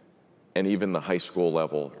and even the high school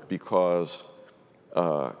level, because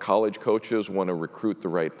college coaches want to recruit the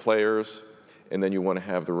right players, and then you want to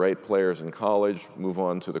have the right players in college move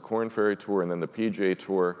on to the Korn Ferry Tour and then the PGA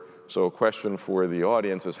Tour. So a question for the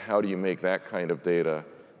audience is, how do you make that kind of data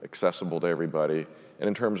accessible to everybody? And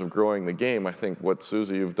in terms of growing the game, I think what,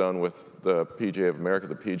 Suzy, you've done with the PGA of America,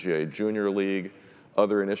 the PGA Junior League,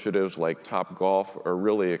 other initiatives like Top Golf are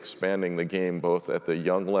really expanding the game both at the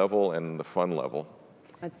young level and the fun level.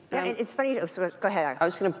 It's funny. So go ahead. I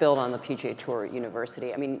was going to build on the PGA Tour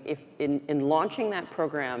University. I mean, if in launching that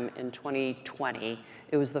program in 2020,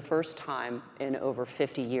 it was the first time in over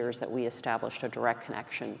 50 years that we established a direct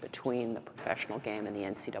connection between the professional game and the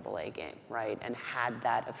NCAA game, right? And had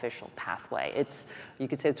that official pathway. You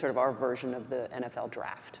could say it's sort of our version of the NFL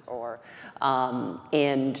draft,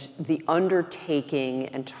 and the undertaking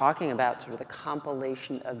and talking about sort of the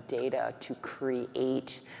compilation of data to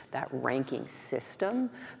create that ranking system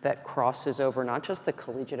that crosses over not just the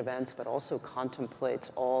collegiate events, but also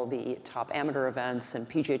contemplates all the top amateur events and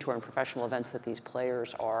PGA Tour and professional events that these players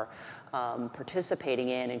are participating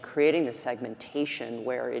in, and creating the segmentation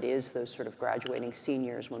where it is those sort of graduating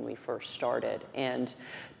seniors when we first started. And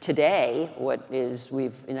today,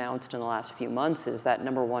 we've announced in the last few months is that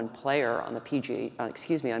 #1 player on the on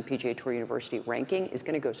PGA Tour University ranking is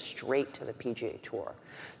going to go straight to the PGA Tour.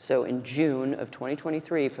 So in June of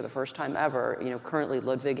 2023, for the first time ever, currently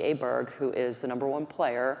Ludwig Aberg, who is the #1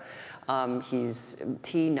 player, he's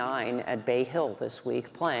T9 at Bay Hill this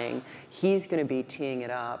week playing. He's going to be teeing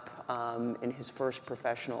it up in his first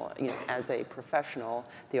professional, as a professional,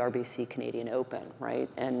 the RBC Canadian Open, right?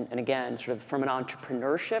 And again, sort of from an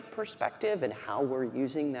entrepreneurship perspective and how we're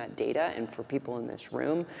using that data, and for people in this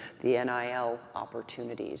room, the NIL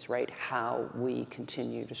opportunities, right? How we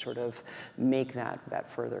continue to sort of make that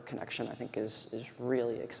further connection, I think is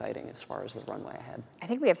really exciting as far as the runway ahead. I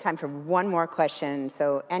think we have time for one more question,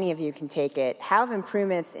 so any of you can take it. How have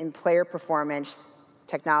improvements in player performance,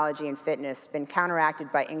 technology, and fitness been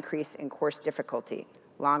counteracted by increase in course difficulty,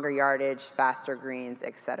 longer yardage, faster greens,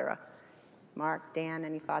 et cetera? Mark, Dan,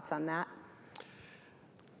 any thoughts on that?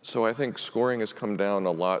 So I think scoring has come down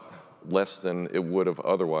a lot less than it would have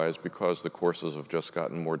otherwise because the courses have just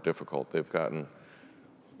gotten more difficult. They've gotten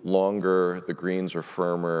longer, the greens are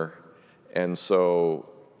firmer, and so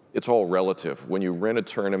it's all relative. When you win a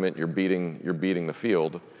tournament, you're beating the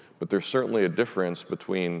field, but there's certainly a difference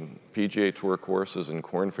between PGA Tour courses and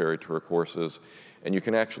Korn Ferry Tour courses, and you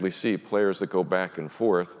can actually see players that go back and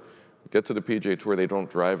forth, get to the PGA Tour, they don't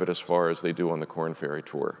drive it as far as they do on the Korn Ferry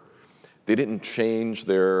Tour. They didn't change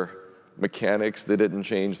their mechanics, they didn't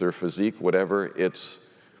change their physique, whatever.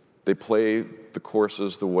 They play the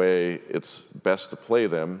courses the way it's best to play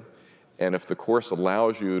them, and if the course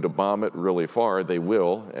allows you to bomb it really far, they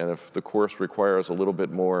will, and if the course requires a little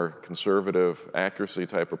bit more conservative accuracy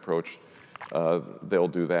type approach, they'll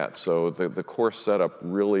do that. So the course setup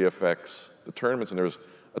really affects the tournaments, and there's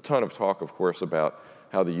a ton of talk, of course, about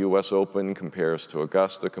how the US Open compares to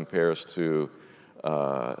Augusta, compares to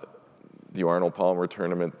the Arnold Palmer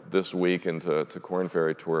tournament this week, and to Korn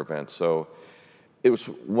Ferry Tour events. So it was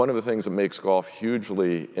one of the things that makes golf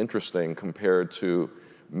hugely interesting compared to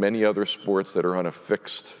many other sports that are on a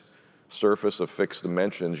fixed surface of fixed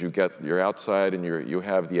dimensions. You're outside and you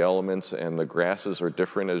have the elements, and the grasses are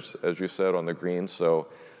different, as you said, on the green. So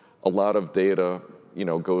a lot of data,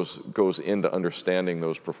 goes into understanding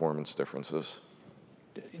those performance differences.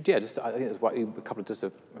 Yeah, I think there's a couple of just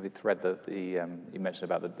to maybe thread you mentioned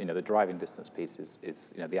about the driving distance piece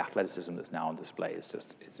is the athleticism that's now on display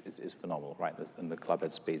is phenomenal, right? And the club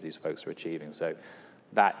head speeds these folks are achieving. So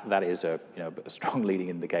that is a strong leading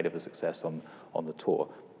indicator for success on the tour.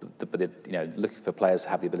 But looking for players to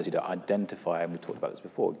have the ability to identify, and we talked about this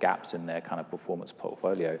before, gaps in their kind of performance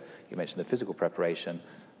portfolio. You mentioned the physical preparation.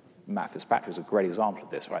 Matt Fitzpatrick is a great example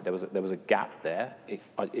of this, right? There was a gap there.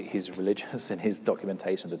 He's religious in his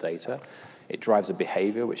documentation of the data. It drives a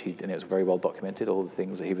behavior, which it was very well documented. All the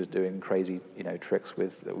things that he was doing, crazy, tricks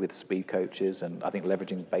with speed coaches, and I think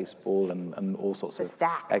leveraging baseball and all sorts of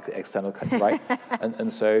external, right?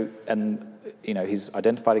 He's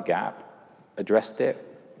identified a gap, addressed it.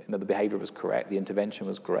 The behavior was correct, the intervention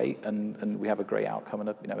was great, and we have a great outcome and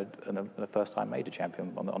a first-time major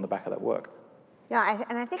champion on the back of that work. Yeah,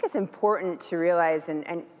 and I think it's important to realize,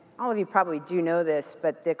 and all of you probably do know this,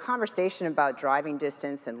 but the conversation about driving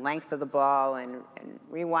distance and length of the ball and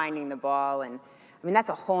rewinding the ball, and that's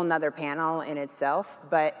a whole nother panel in itself,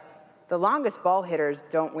 but the longest ball hitters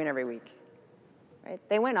don't win every week, right?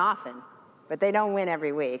 They win often, but they don't win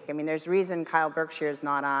every week. There's a reason Kyle Berkshire is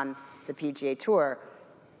not on the PGA Tour.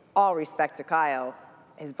 All respect to Kyle.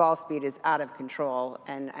 His ball speed is out of control,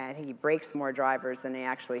 and I think he breaks more drivers than he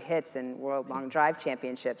actually hits in World Long Drive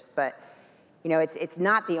Championships. But, it's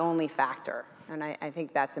not the only factor, and I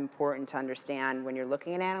think that's important to understand when you're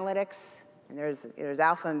looking at analytics. And there's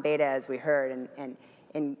alpha and beta, as we heard, and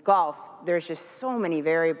in golf, there's just so many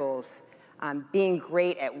variables. Being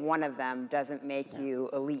great at one of them doesn't make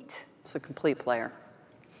you elite. It's a complete player.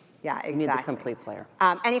 Yeah, exactly. You need the complete player.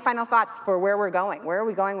 Any final thoughts for where we're going? Where are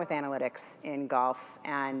we going with analytics in golf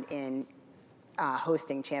and in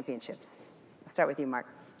hosting championships? I'll start with you, Mark.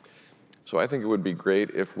 So I think it would be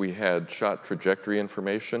great if we had shot trajectory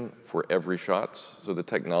information for every shot. So the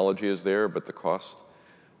technology is there, but the cost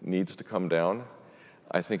needs to come down.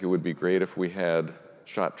 I think it would be great if we had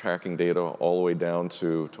shot tracking data all the way down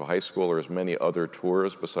to high school or as many other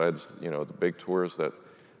tours besides the big tours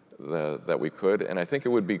that we could. And I think it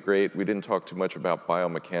would be great, we didn't talk too much about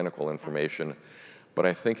biomechanical information, but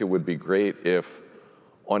I think it would be great if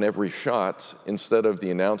on every shot, instead of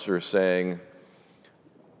the announcer saying,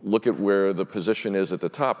 look at where the position is at the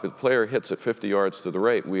top, if the player hits at 50 yards to the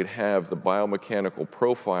right, we'd have the biomechanical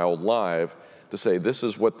profile live to say, this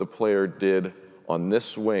is what the player did on this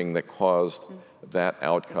swing that caused that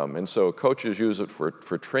outcome. And so coaches use it for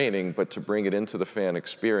training, but to bring it into the fan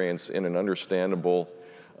experience in an understandable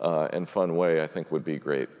and fun way, I think would be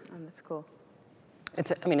great. Oh, that's cool.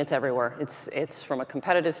 It's everywhere. It's from a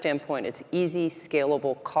competitive standpoint, it's easy,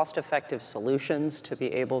 scalable, cost-effective solutions to be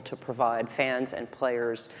able to provide fans and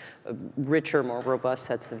players richer, more robust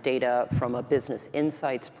sets of data from a business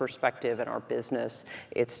insights perspective in our business.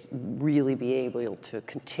 It's really be able to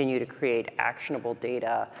continue to create actionable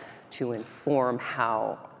data to inform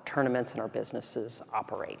how tournaments and our businesses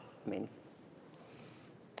operate.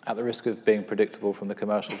 At the risk of being predictable from the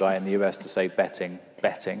commercial guy in the US to say betting.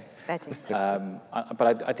 Betting.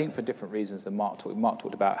 But I think for different reasons than Mark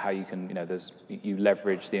talked about how you can, you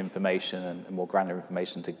leverage the information and more granular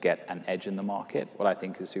information to get an edge in the market. What I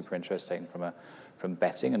think is super interesting from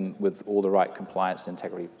betting and with all the right compliance and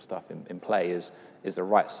integrity stuff in play is the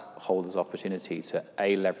rights holder's opportunity to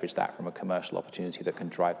leverage that from a commercial opportunity that can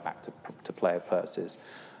drive back to player purses.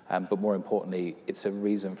 But more importantly, it's a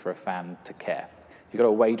reason for a fan to care. If you've got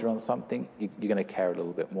a wager on something, you're going to care a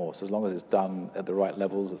little bit more. So as long as it's done at the right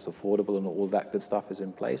levels, it's affordable, and all that good stuff is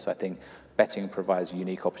in place, I think betting provides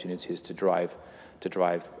unique opportunities to drive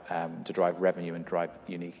revenue and drive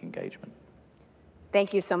unique engagement.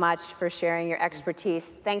 Thank you so much for sharing your expertise.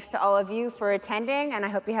 Thanks to all of you for attending, and I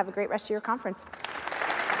hope you have a great rest of your conference.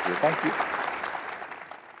 Thank you.